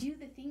how to do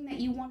the thing that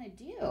you want to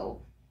do?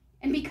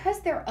 And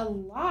because they're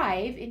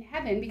alive in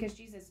heaven, because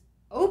Jesus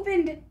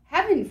opened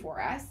heaven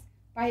for us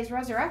by his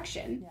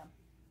resurrection,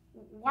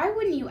 why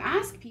wouldn't you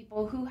ask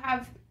people who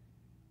have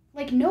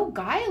like no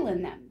guile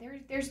in them?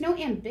 There's no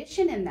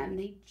ambition in them.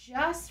 They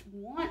just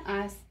want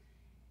us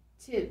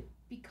to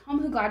become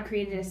who God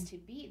created us to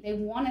be. They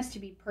want us to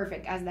be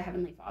perfect as the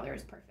Heavenly Father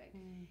is perfect.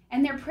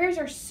 And their prayers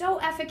are so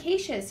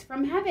efficacious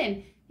from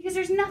heaven because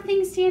there's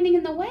nothing standing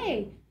in the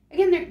way.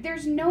 Again,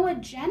 there's no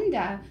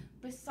agenda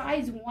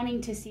besides wanting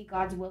to see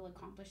God's will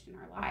accomplished in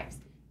our lives.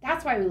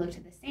 That's why we look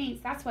to the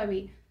saints. That's why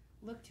we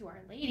look to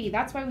Our Lady.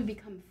 That's why we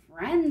become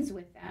friends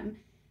with them,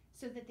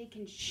 so that they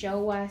can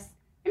show us.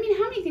 I mean,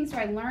 how many things do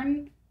I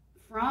learn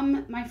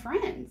from my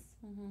friends?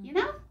 You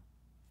know?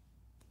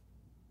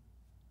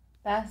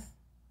 Steph?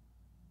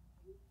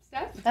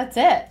 That's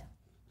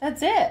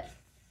it.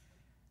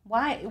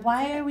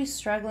 Why are we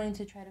struggling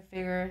to try to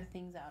figure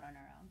things out on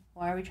our own?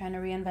 Why are we trying to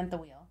reinvent the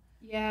wheel?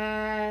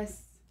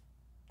 Yes.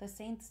 The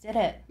saints did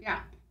it.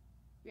 Yeah.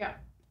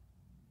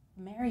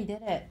 Mary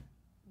did it.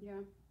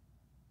 Yeah.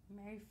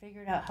 Mary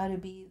figured out how to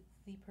be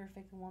the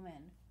perfect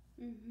woman.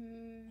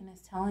 And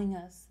is telling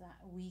us that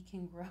we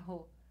can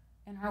grow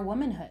in our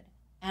womanhood.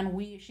 And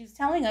she's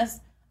telling us,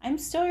 I'm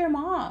still your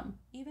mom,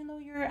 even though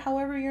you're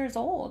however years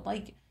old.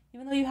 Like,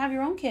 even though you have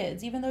your own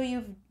kids, even though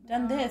you've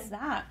done this,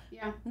 that.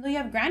 Yeah. Even though you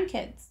have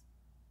grandkids,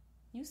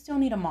 you still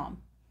need a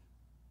mom.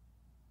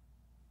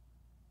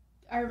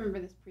 I remember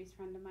this priest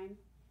friend of mine.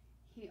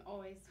 He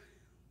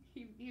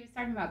was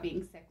talking about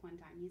being sick one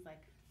time. He's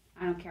like,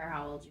 I don't care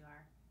how old you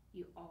are.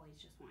 You always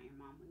just want your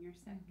mom when you're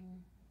sick.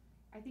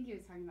 I think he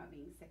was talking about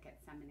being sick at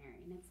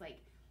seminary. And it's like,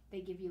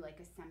 they give you like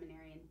a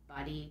seminarian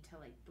buddy to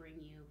like bring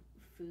you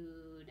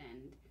food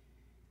and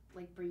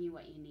like bring you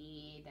what you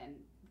need and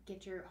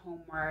get your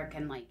homework,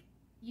 and like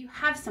you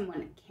have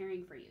someone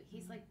caring for you.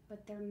 He's like,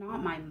 but they're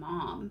not my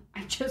mom.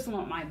 I just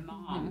want my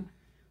mom,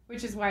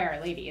 which is why Our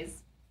Lady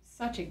is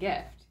such a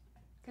gift,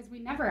 because we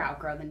never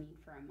outgrow the need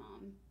for a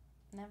mom.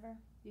 Never.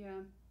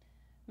 Yeah.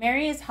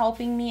 Mary is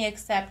helping me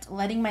accept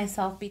letting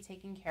myself be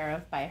taken care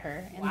of by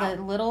her in the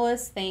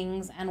littlest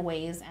things and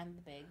ways and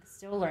the big.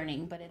 Still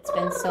learning, but it's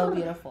been so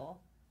beautiful.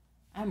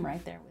 I'm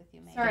right there with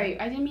you, Megan. Sorry,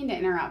 I didn't mean to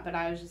interrupt, but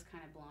I was just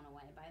kind of blown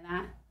away by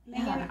that. Yeah.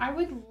 Megan, I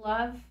would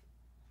love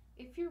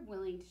if you're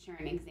willing to share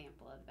an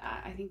example of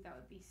that. I think that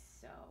would be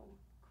so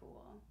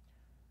cool.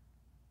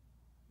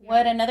 Yeah.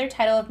 Would another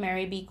title of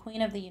Mary be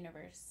Queen of the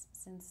Universe,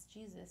 since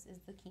Jesus is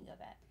the King of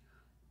it?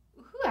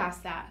 Who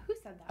asked that? Who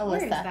said that? Alyssa.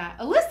 Where is that?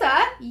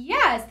 Alyssa?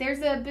 Yes,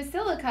 there's a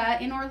basilica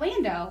in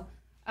Orlando.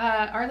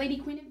 Our Lady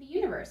Queen of the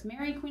Universe.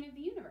 Mary Queen of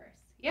the Universe.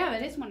 Yeah,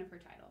 that is one of her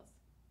titles.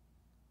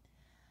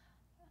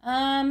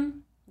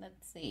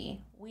 Let's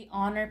see. We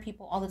honor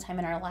people all the time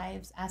in our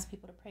lives. Ask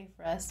people to pray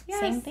for us. Yes.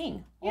 Same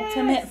thing. Yes.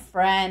 Ultimate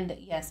friend.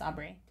 Yes,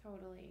 Aubrey.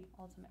 Totally.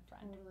 Ultimate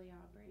friend. Totally,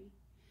 Aubrey.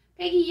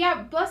 Peggy,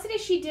 yeah, blessed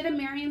is she did a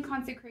Marian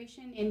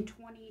consecration in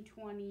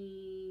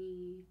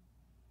 2020.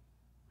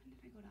 When did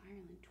I go to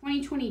Ireland?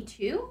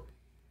 2022?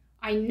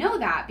 I know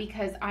that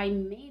because I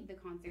made the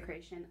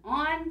consecration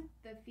on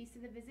the Feast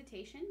of the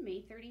Visitation,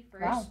 May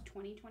 31st,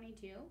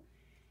 2022,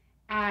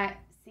 at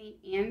St.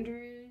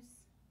 Andrew's.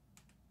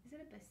 Is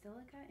it a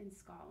basilica in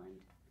Scotland?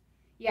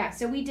 Yeah,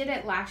 so we did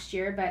it last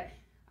year, but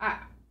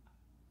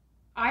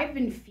I've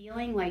been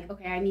feeling like,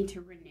 okay, I need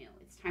to renew.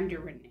 It's time to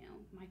renew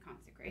my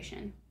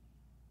consecration.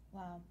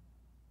 Wow.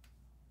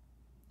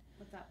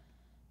 What's up?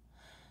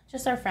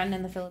 Just our friend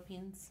in the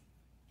Philippines.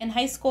 In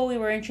high school, we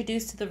were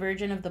introduced to the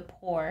Virgin of the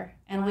Poor,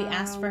 and we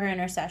asked for her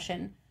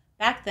intercession.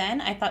 Back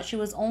then, I thought she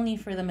was only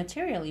for the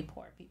materially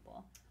poor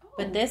people.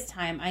 But this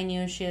time, I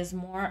knew she is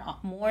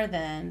more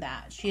than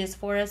that. She is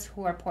for us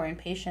who are poor in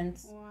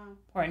patience,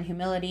 poor in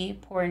humility,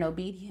 poor in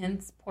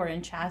obedience, poor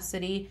in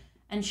chastity,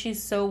 and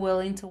she's so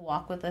willing to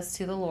walk with us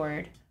to the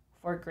Lord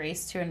for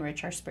grace to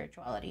enrich our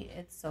spirituality.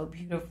 It's so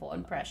beautiful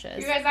and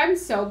precious. You guys, I'm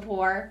so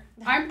poor.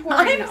 I'm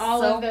poor in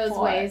all of those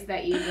ways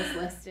that you just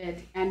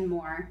listed and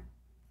more.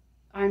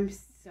 I'm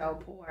so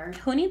poor.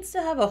 Who needs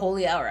to have a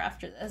holy hour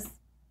after this?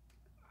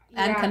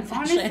 And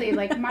confession. Honestly,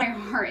 like, my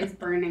heart is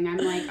burning. I'm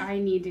like, I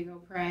need to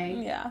go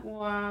pray. Yeah.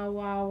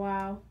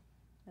 Wow.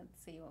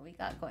 Let's see what we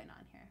got going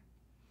on here.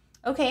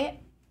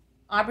 Okay.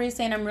 Aubrey's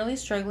saying, I'm really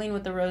struggling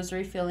with the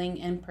rosary feeling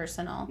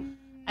impersonal.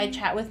 I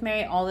chat with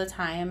Mary all the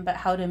time, but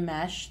how to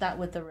mesh that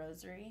with the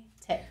rosary?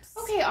 Tips.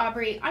 Okay,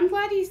 Aubrey, I'm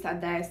glad you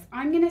said this.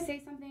 I'm going to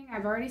say something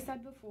I've already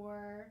said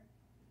before,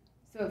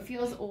 so it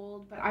feels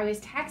old, but I was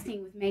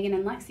texting with Megan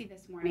and Lexi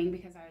this morning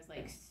because I was,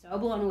 like, so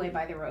blown away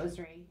by the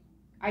rosary.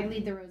 I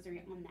lead the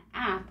rosary on the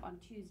app on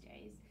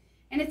Tuesdays,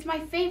 and it's my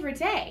favorite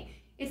day.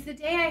 It's the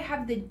day I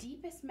have the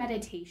deepest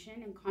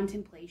meditation and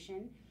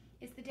contemplation.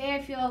 It's the day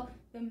I feel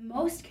the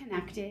most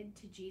connected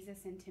to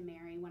Jesus and to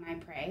Mary when I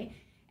pray.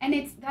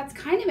 And that's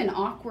kind of an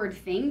awkward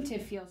thing to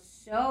feel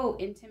so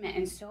intimate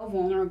and so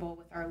vulnerable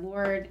with our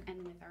Lord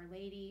and with Our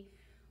Lady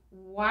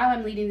while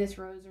I'm leading this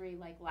rosary,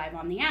 like, live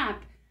on the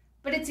app.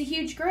 But it's a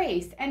huge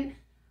grace. And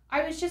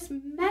I was just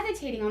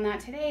meditating on that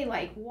today,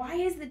 like, why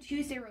is the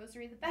Tuesday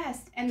rosary the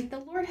best? And the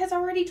Lord has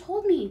already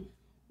told me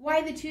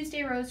why the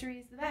Tuesday rosary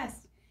is the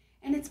best.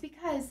 And it's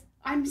because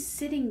I'm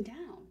sitting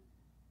down.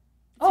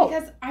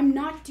 Because I'm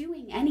not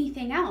doing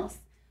anything else.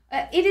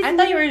 I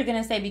thought you were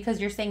going to say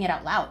because you're saying it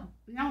out loud.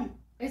 No,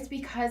 it's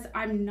because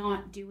I'm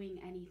not doing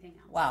anything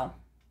else. Wow.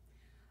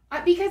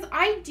 Because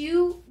I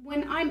do,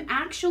 when I'm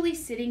actually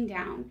sitting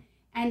down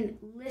and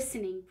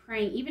listening,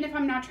 praying, even if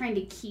I'm not trying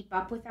to keep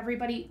up with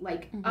everybody,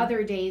 like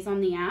other days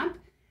on the app.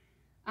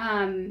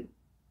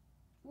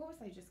 What was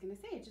I just going to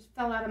say? It just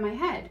fell out of my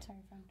head. Sorry,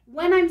 friend.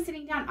 When I'm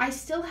sitting down, I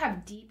still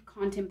have deep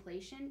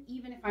contemplation,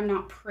 even if I'm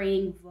not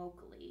praying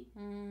vocally.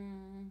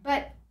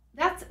 But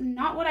that's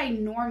not what I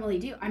normally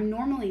do. I'm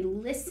normally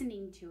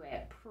listening to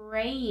it,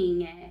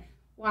 praying it,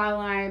 while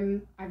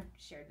I've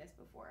shared this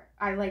before.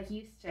 I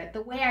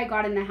the way I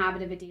got in the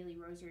habit of a daily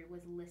rosary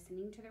was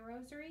listening to the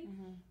rosary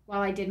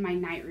while I did my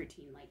night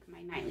routine, like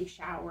my nightly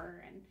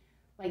shower and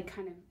like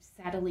kind of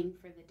settling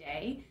for the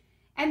day.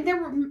 And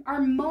there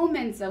are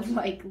moments of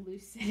like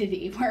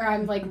lucidity where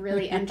I'm like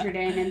really entered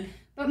in.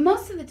 But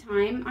most of the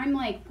time I'm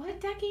like, what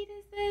decade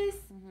is this?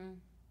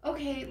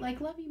 Okay,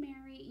 like, love you,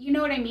 Mary. You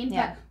know what I mean?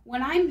 Yeah. But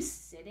when I'm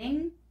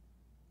sitting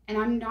and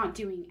I'm not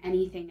doing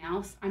anything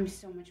else, I'm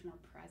so much more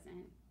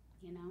present,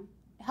 you know?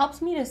 It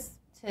helps me to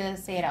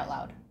say it out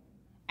loud.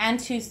 And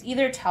to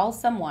either tell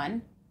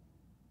someone,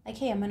 like,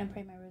 hey, I'm going to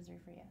pray my rosary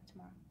for you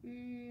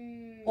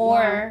tomorrow.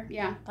 Or,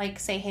 like,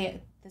 say,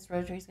 hey, this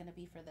rosary is going to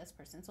be for this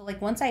person. So,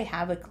 like, once I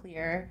have a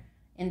clear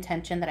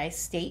intention that I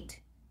state,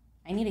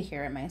 I need to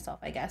hear it myself,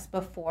 I guess,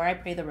 before I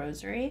pray the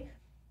rosary.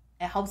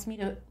 It helps me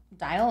to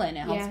dial in.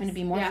 It helps me to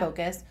be more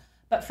focused.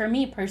 But for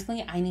me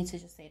personally, I need to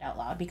just say it out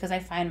loud because I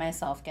find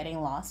myself getting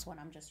lost when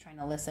I'm just trying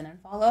to listen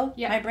and follow.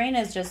 Yeah. My brain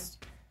is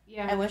just,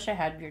 I wish I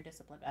had your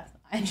discipline, Beth.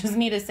 I just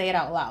need to say it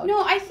out loud.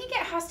 No, I think it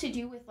has to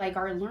do with like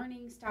our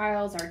learning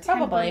styles, our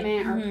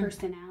temperament, our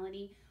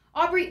personality.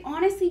 Aubrey,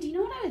 honestly, do you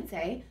know what I would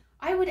say?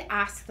 I would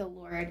ask the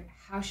Lord,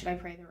 how should I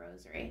pray the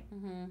rosary?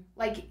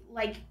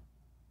 Like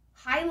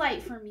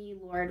highlight for me,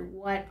 Lord,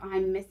 what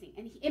I'm missing.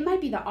 And it might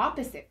be the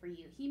opposite for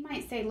you. He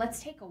might say,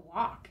 let's take a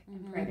walk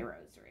and pray the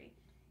rosary.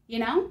 You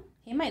know?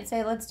 He might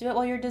say, let's do it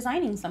while you're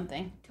designing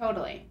something.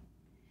 Totally.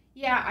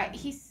 Yeah,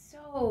 he's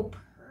so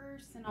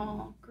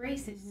personal.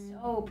 Grace is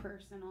so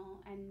personal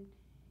and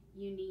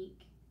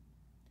unique.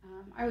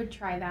 I would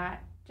try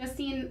that.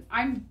 Justine,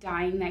 I'm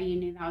dying that you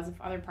knew that was a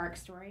Father Park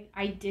story.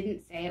 I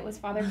didn't say it was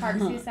Father Parks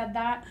who said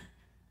that,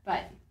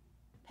 but...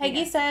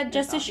 Peggy said,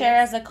 just to share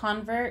as a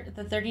convert,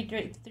 the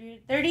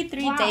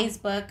 33 Days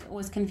book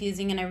was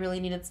confusing and I really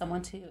needed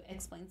someone to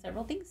explain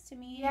several things to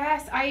me.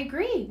 Yes, I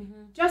agree.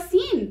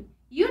 Justine,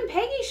 you and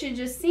Peggy should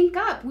just sync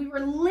up. We were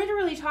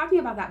literally talking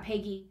about that,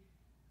 Peggy.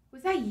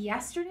 Was that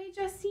yesterday,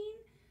 Justine?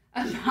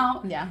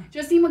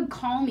 Justine would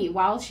call me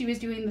while she was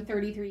doing the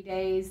 33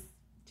 Days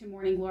to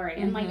Morning Glory.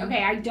 And like,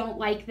 okay, I don't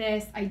like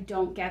this. I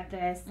don't get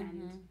this.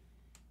 And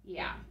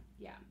yeah.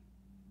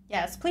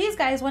 Yes, please,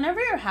 guys, whenever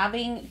you're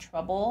having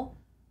trouble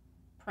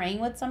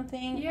praying with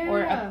something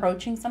or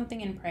approaching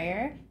something in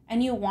prayer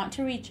and you want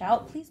to reach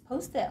out, please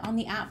post it on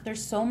the app.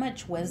 There's so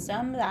much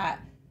wisdom that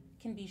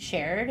can be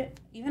shared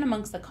even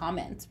amongst the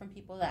comments from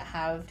people that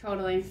have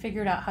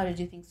figured out how to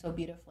do things so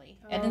beautifully.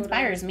 It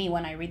inspires me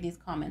when I read these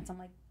comments. I'm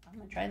like, I'm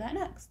gonna try that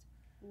next.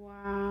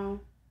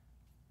 Wow.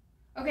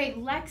 Okay,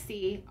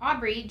 Lexi,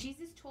 Aubrey,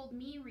 Jesus told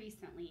me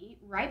recently,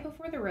 right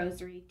before the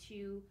rosary,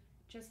 to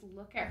just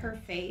look at her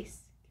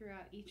face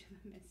throughout each of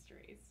the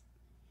mysteries.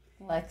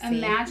 Lexi.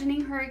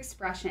 Imagining her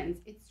expressions,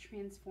 it's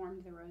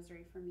transformed the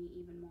rosary for me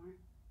even more.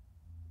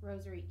 For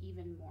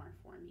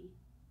me.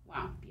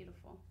 Wow,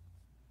 beautiful.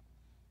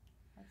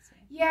 Let's see.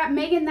 Yeah,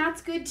 Megan,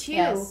 that's good too.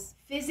 Yes.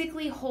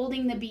 Physically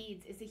holding the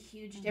beads is a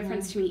huge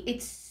difference to me.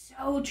 It's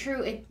so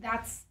true.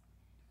 That's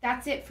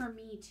it for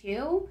me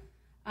too.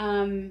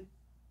 Body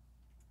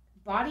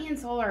and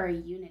soul are a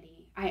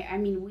unity. I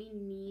mean, we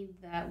need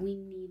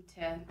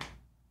to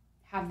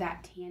have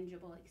that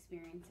tangible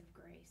experience of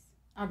grace.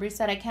 Aubrey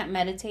said, I can't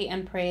meditate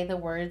and pray the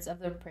words of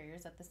the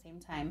prayers at the same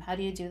time. How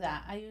do you do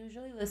that? I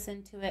usually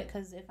listen to it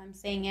because if I'm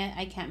saying it,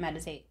 I can't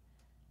meditate.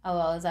 Oh,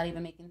 well, is that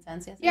even making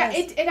sense? Yes, yeah,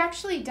 it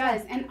actually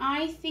does. And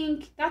I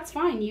think that's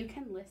fine. You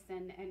can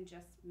listen and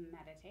just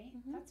meditate.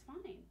 That's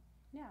fine.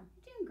 Yeah.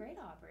 You're doing great,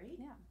 Aubrey.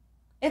 Yeah.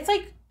 It's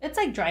like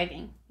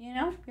driving, you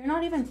know? You're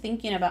not even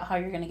thinking about how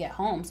you're going to get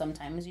home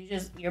sometimes. You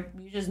just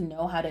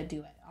know how to do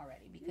it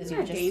already because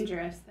you're just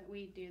dangerous that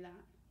we do that.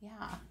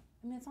 Yeah.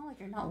 I mean, it's not like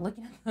you're not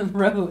looking at the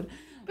road.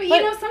 But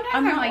you know, sometimes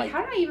I'm like,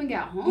 how did I even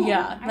get home?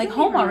 Yeah, like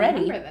home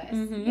already. Remember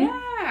this.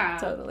 Yeah.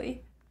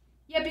 Totally.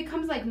 Yeah, it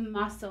becomes like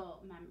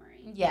muscle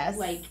memory. Yes.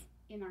 Like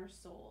in our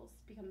souls.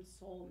 It becomes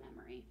soul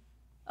memory.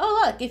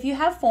 Oh, look, if you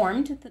have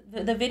formed,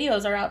 the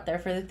videos are out there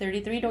for the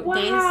 33 Days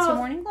to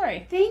Morning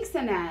Glory. Thanks,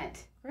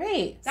 Annette.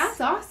 Great. That's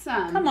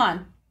awesome. Come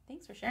on.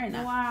 Thanks for sharing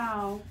that.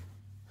 Wow.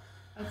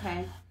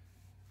 Okay.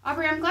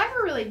 Aubrey, I'm glad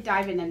we're really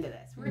diving into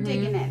this. We're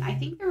digging in. I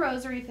think the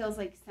rosary feels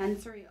like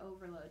sensory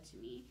overload to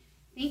me.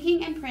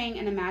 Thinking and praying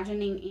and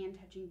imagining and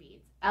touching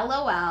beads.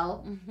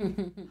 LOL.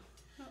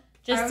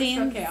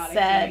 Justine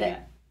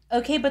said,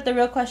 okay, but the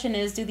real question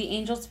is, do the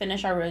angels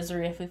finish our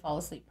rosary if we fall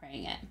asleep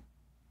praying it?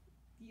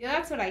 Yeah,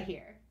 that's what I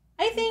hear.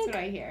 That's what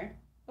I hear.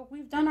 But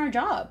we've done our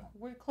job.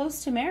 We're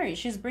close to Mary.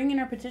 She's bringing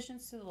her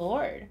petitions to the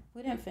Lord.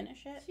 We didn't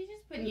finish it. She's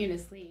just putting you to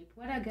sleep.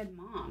 What a good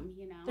mom,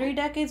 you know. 3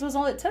 decades was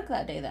all it took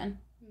that day then.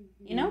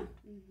 You know?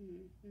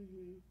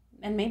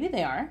 And maybe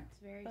they are.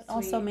 It's very but sweet.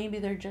 Also maybe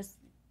they're just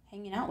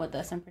hanging out with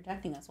us and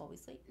protecting us while we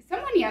sleep.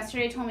 Someone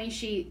yesterday told me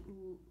she,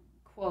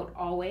 quote,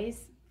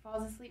 always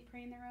falls asleep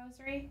praying the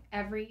rosary.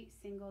 Every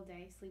single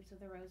day sleeps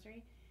with the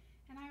rosary.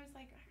 And I was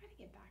like, I gotta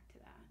get back to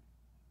that.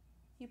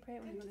 You pray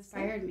it when you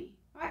inspired me.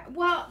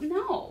 Well,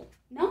 no.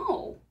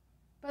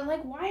 But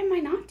like, why am I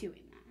not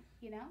doing that?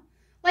 You know?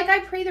 Like, I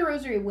pray the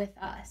rosary with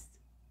us,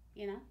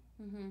 you know,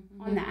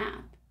 on the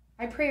app.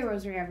 I pray a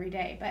rosary every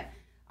day, but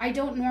I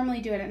don't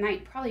normally do it at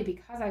night, probably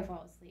because I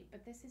fall asleep.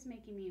 But this is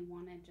making me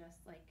want to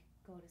just, like,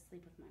 go to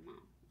sleep with my mom.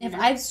 If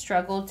I've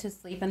struggled to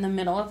sleep in the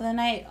middle of the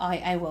night,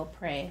 I will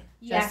pray.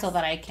 Just so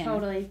that I can.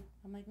 Totally.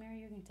 I'm like, Mary,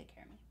 you're going to take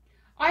care of me.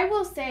 I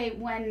will say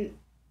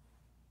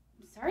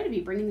sorry to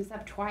be bringing this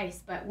up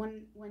twice, but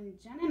when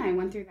Jen and I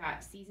went through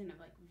that season of,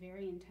 like,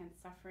 very intense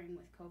suffering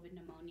with COVID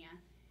pneumonia,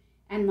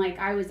 and, like,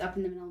 I was up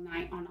in the middle of the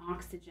night on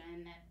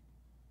oxygen, and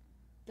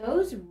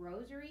those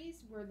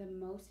rosaries were the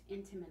most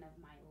intimate of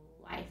my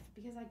life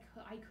because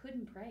I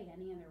couldn't pray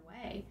any other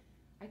way.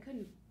 I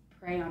couldn't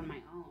pray on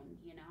my own,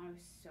 you know. I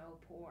was so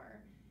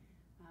poor.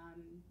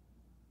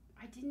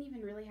 I didn't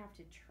even really have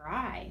to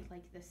try.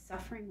 Like, the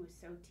suffering was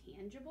so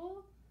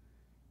tangible.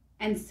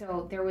 And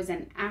so there was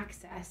an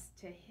access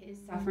to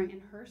his suffering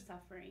and her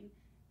suffering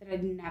that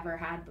I'd never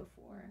had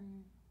before.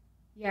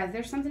 Yeah,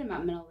 there's something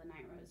about middle of the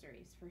night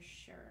rosaries for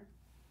sure.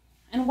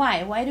 And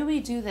why? Why do we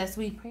do this?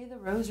 We pray the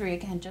rosary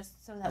again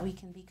just so that we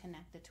can be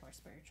connected to our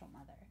spiritual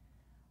mother.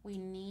 We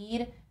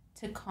need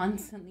to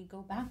constantly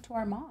go back to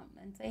our mom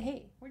and say,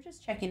 hey, we're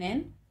just checking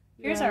in.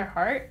 Here's our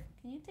heart.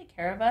 Can you take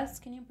care of us?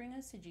 Can you bring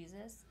us to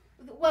Jesus?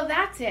 Well,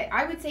 that's it.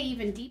 I would say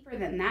even deeper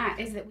than that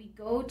is that we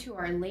go to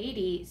Our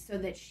Lady so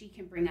that she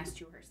can bring us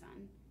to her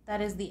son. That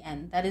is the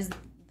end. That is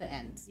the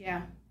end.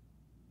 Yeah.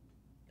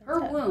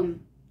 Her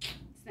womb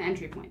is the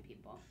entry point,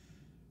 people.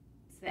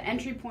 It's the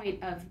entry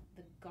point of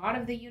the God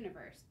of the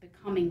universe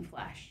becoming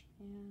flesh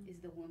is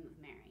the womb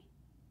of Mary.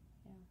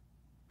 Yeah.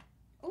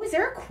 Oh, is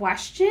there a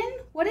question?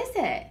 What is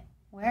it?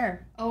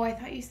 Where? Oh, I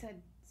thought you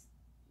said...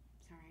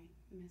 Sorry,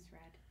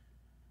 misread.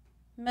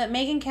 But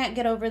Megan can't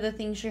get over the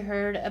things she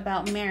heard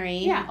about Mary.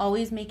 Yeah.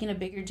 Always making a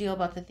bigger deal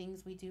about the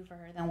things we do for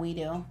her than we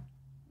do.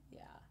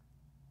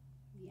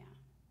 Yeah.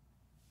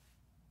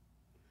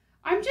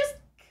 I'm just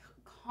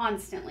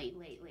constantly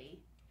lately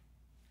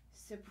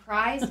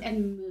surprised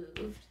and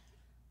moved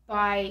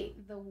by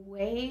the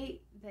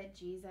way that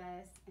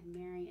Jesus and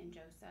Mary and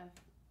Joseph,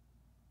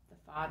 the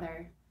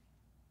Father,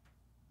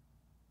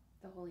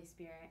 the Holy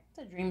Spirit, It's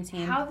a dream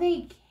team. how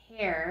they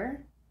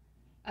care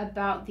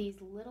about these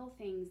little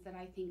things that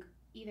I think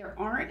either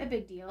aren't a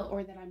big deal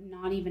or that I'm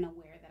not even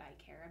aware that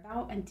I care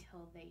about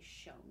until they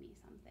show me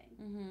something.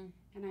 Mm-hmm.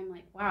 And I'm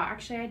like, wow,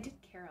 actually I did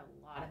care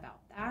a lot about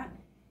that,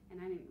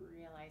 and I didn't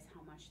realize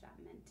how much that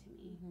meant to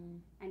me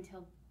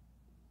until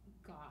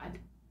God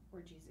or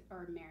Jesus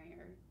or Mary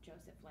or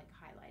Joseph like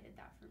highlighted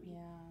that for me.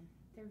 Yeah.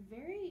 They're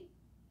very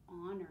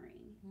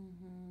honoring.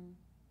 Mm-hmm.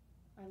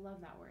 I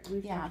love that word.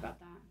 We've talked about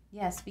that.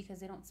 Yes, because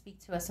they don't speak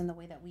to us in the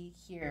way that we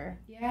hear.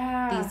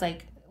 Yeah. These,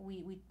 like,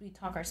 we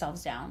talk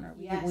ourselves down, or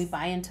we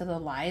buy into the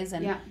lies,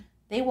 and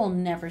they will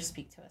never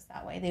speak to us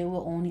that way. They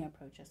will only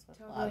approach us with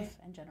love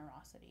and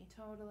generosity.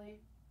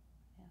 Totally.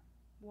 Yeah.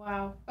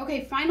 Wow.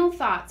 Okay, final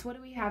thoughts. What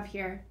do we have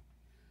here?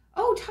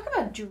 Oh, talk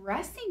about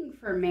dressing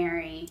for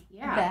Mary.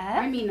 Yeah.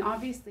 Beth? I mean,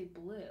 obviously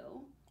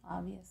blue.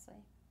 Obviously.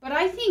 But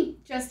I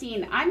think,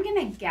 Justine, I'm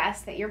going to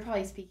guess that you're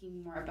probably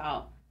speaking more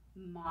about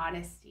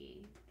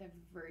modesty, the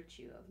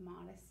virtue of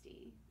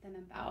modesty, than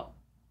about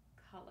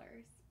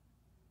colors.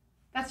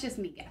 That's just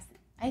me guessing.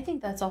 I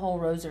think that's a whole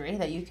rosary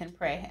that you can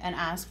pray and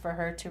ask for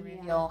her to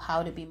reveal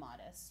how to be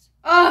modest.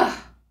 Ugh!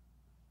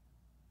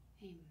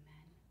 Amen.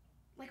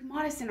 Like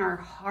modest in our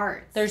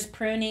hearts. There's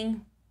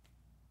pruning.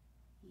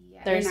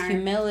 Yeah, There's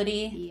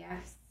humility.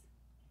 Yes.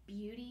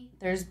 Beauty.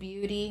 There's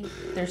beauty.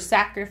 There's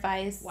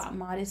sacrifice. Wow.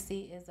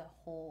 Modesty is a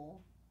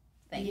whole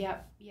thing.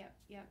 Yep.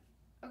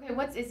 Okay,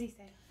 what's Izzy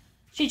say?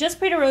 She just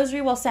prayed a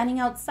rosary while standing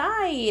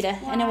outside,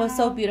 and it was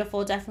so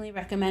beautiful. Definitely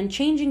recommend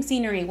changing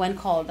scenery when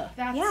called.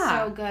 That's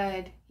so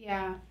good.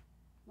 Yeah.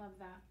 Love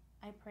that.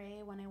 I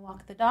pray when I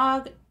walk the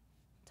dog,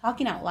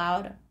 talking out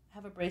loud. I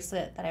have a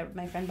bracelet that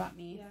my friend bought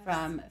me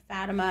from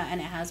Fatima, and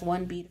it has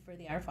 1 bead for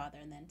the Our Father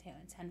and then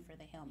 10 for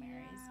the Hail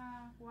Marys.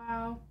 Yeah.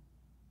 Wow.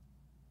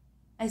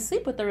 I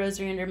sleep with the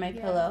rosary under my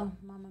pillow.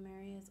 Mama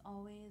Mary is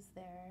always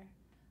there.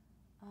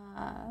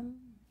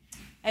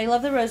 I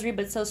love the rosary,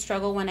 but still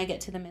struggle when I get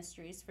to the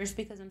mysteries. First,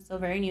 because I'm still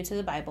very new to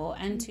the Bible,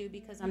 and 2,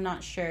 because I'm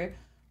not sure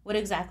what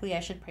exactly I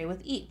should pray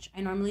with each.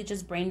 I normally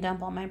just brain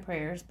dump all my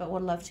prayers, but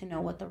would love to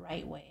know what the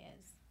right way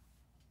is.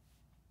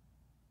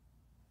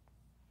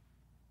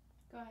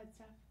 Go ahead,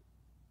 Steph.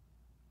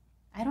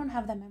 I don't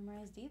have that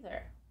memorized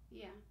either.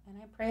 Yeah. And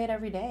I pray it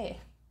every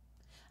day.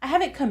 I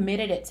haven't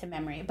committed it to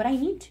memory, but I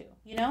need to,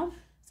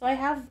 So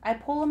I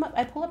pull them up.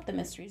 I pull up the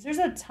mysteries. There's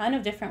a ton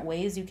of different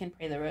ways you can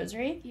pray the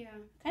rosary. Yeah.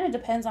 Kind of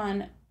depends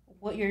on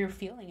what you're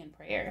feeling in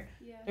prayer.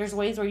 Yes. There's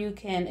ways where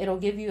it'll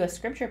give you a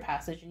scripture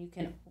passage and you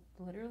can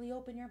literally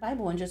open your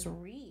Bible and just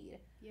read.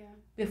 Yeah.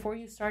 Before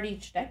you start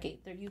each decade,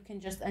 you can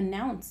just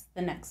announce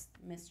the next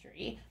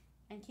mystery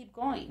and keep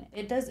going.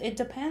 It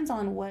depends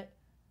on what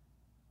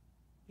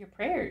your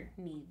prayer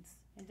needs.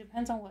 It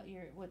depends on what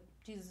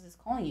Jesus is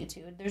calling you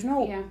to. There's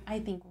no, I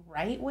think,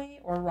 right way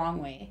or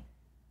wrong way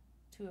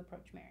to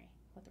approach Mary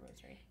with the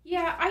rosary.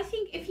 Yeah, I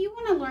think if you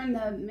want to learn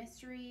the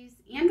mysteries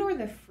and or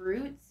the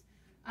fruits,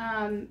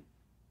 I'm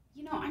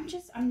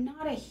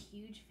not a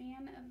huge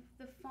fan of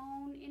the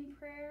phone in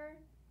prayer,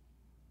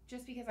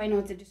 just because I know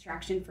it's a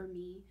distraction for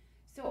me.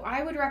 So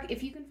I would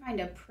if you can find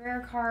a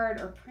prayer card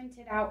or print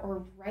it out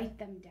or write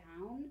them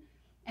down,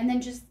 and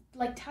then just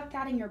like tuck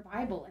that in your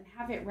Bible and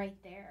have it right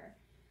there.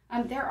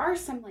 There are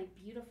some like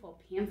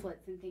beautiful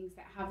pamphlets and things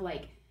that have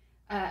like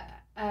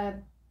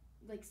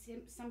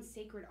some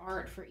sacred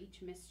art for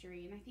each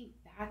mystery, and I think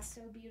that's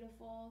so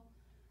beautiful.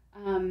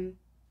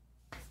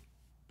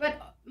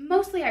 But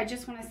mostly I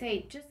just want to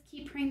say, just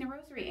keep praying the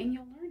rosary and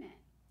you'll learn it.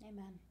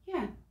 Amen.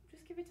 Yeah,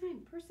 just give it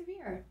time.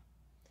 Persevere.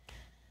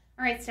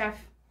 All right,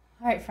 Steph.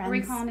 All right, friends. Are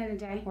we calling it a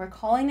day? We're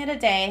calling it a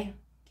day.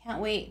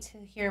 Can't wait to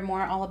hear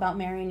more all about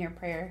Mary and your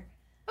prayer.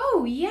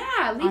 Oh,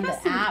 yeah. Leave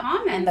us some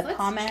comments. And the Let's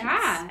comments.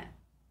 Chat.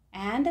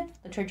 And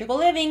liturgical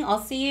living.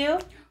 I'll see you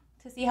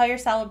to see how you're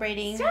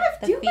celebrating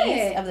Steph, the do feast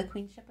it. of the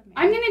Queenship of Mary.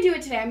 I'm going to do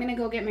it today. I'm going to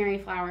go get Mary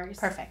flowers.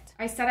 Perfect.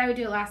 I said I would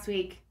do it last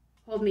week.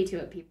 Hold me to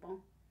it,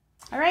 people.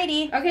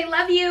 Alrighty. Okay,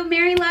 love you.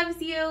 Mary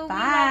loves you.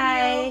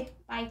 Bye.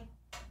 We love you. Bye.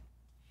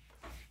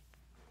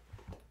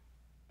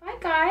 Bye,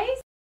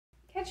 guys.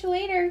 Catch you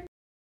later.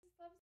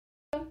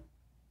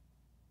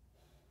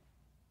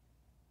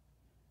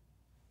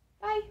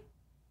 Bye.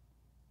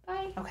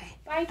 Bye. Okay.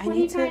 Bye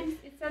 20 times.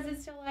 It says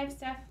it's still live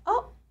stuff.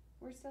 Oh.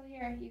 We're still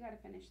here. You gotta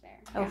finish there.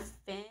 Oh, Yeah.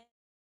 fin.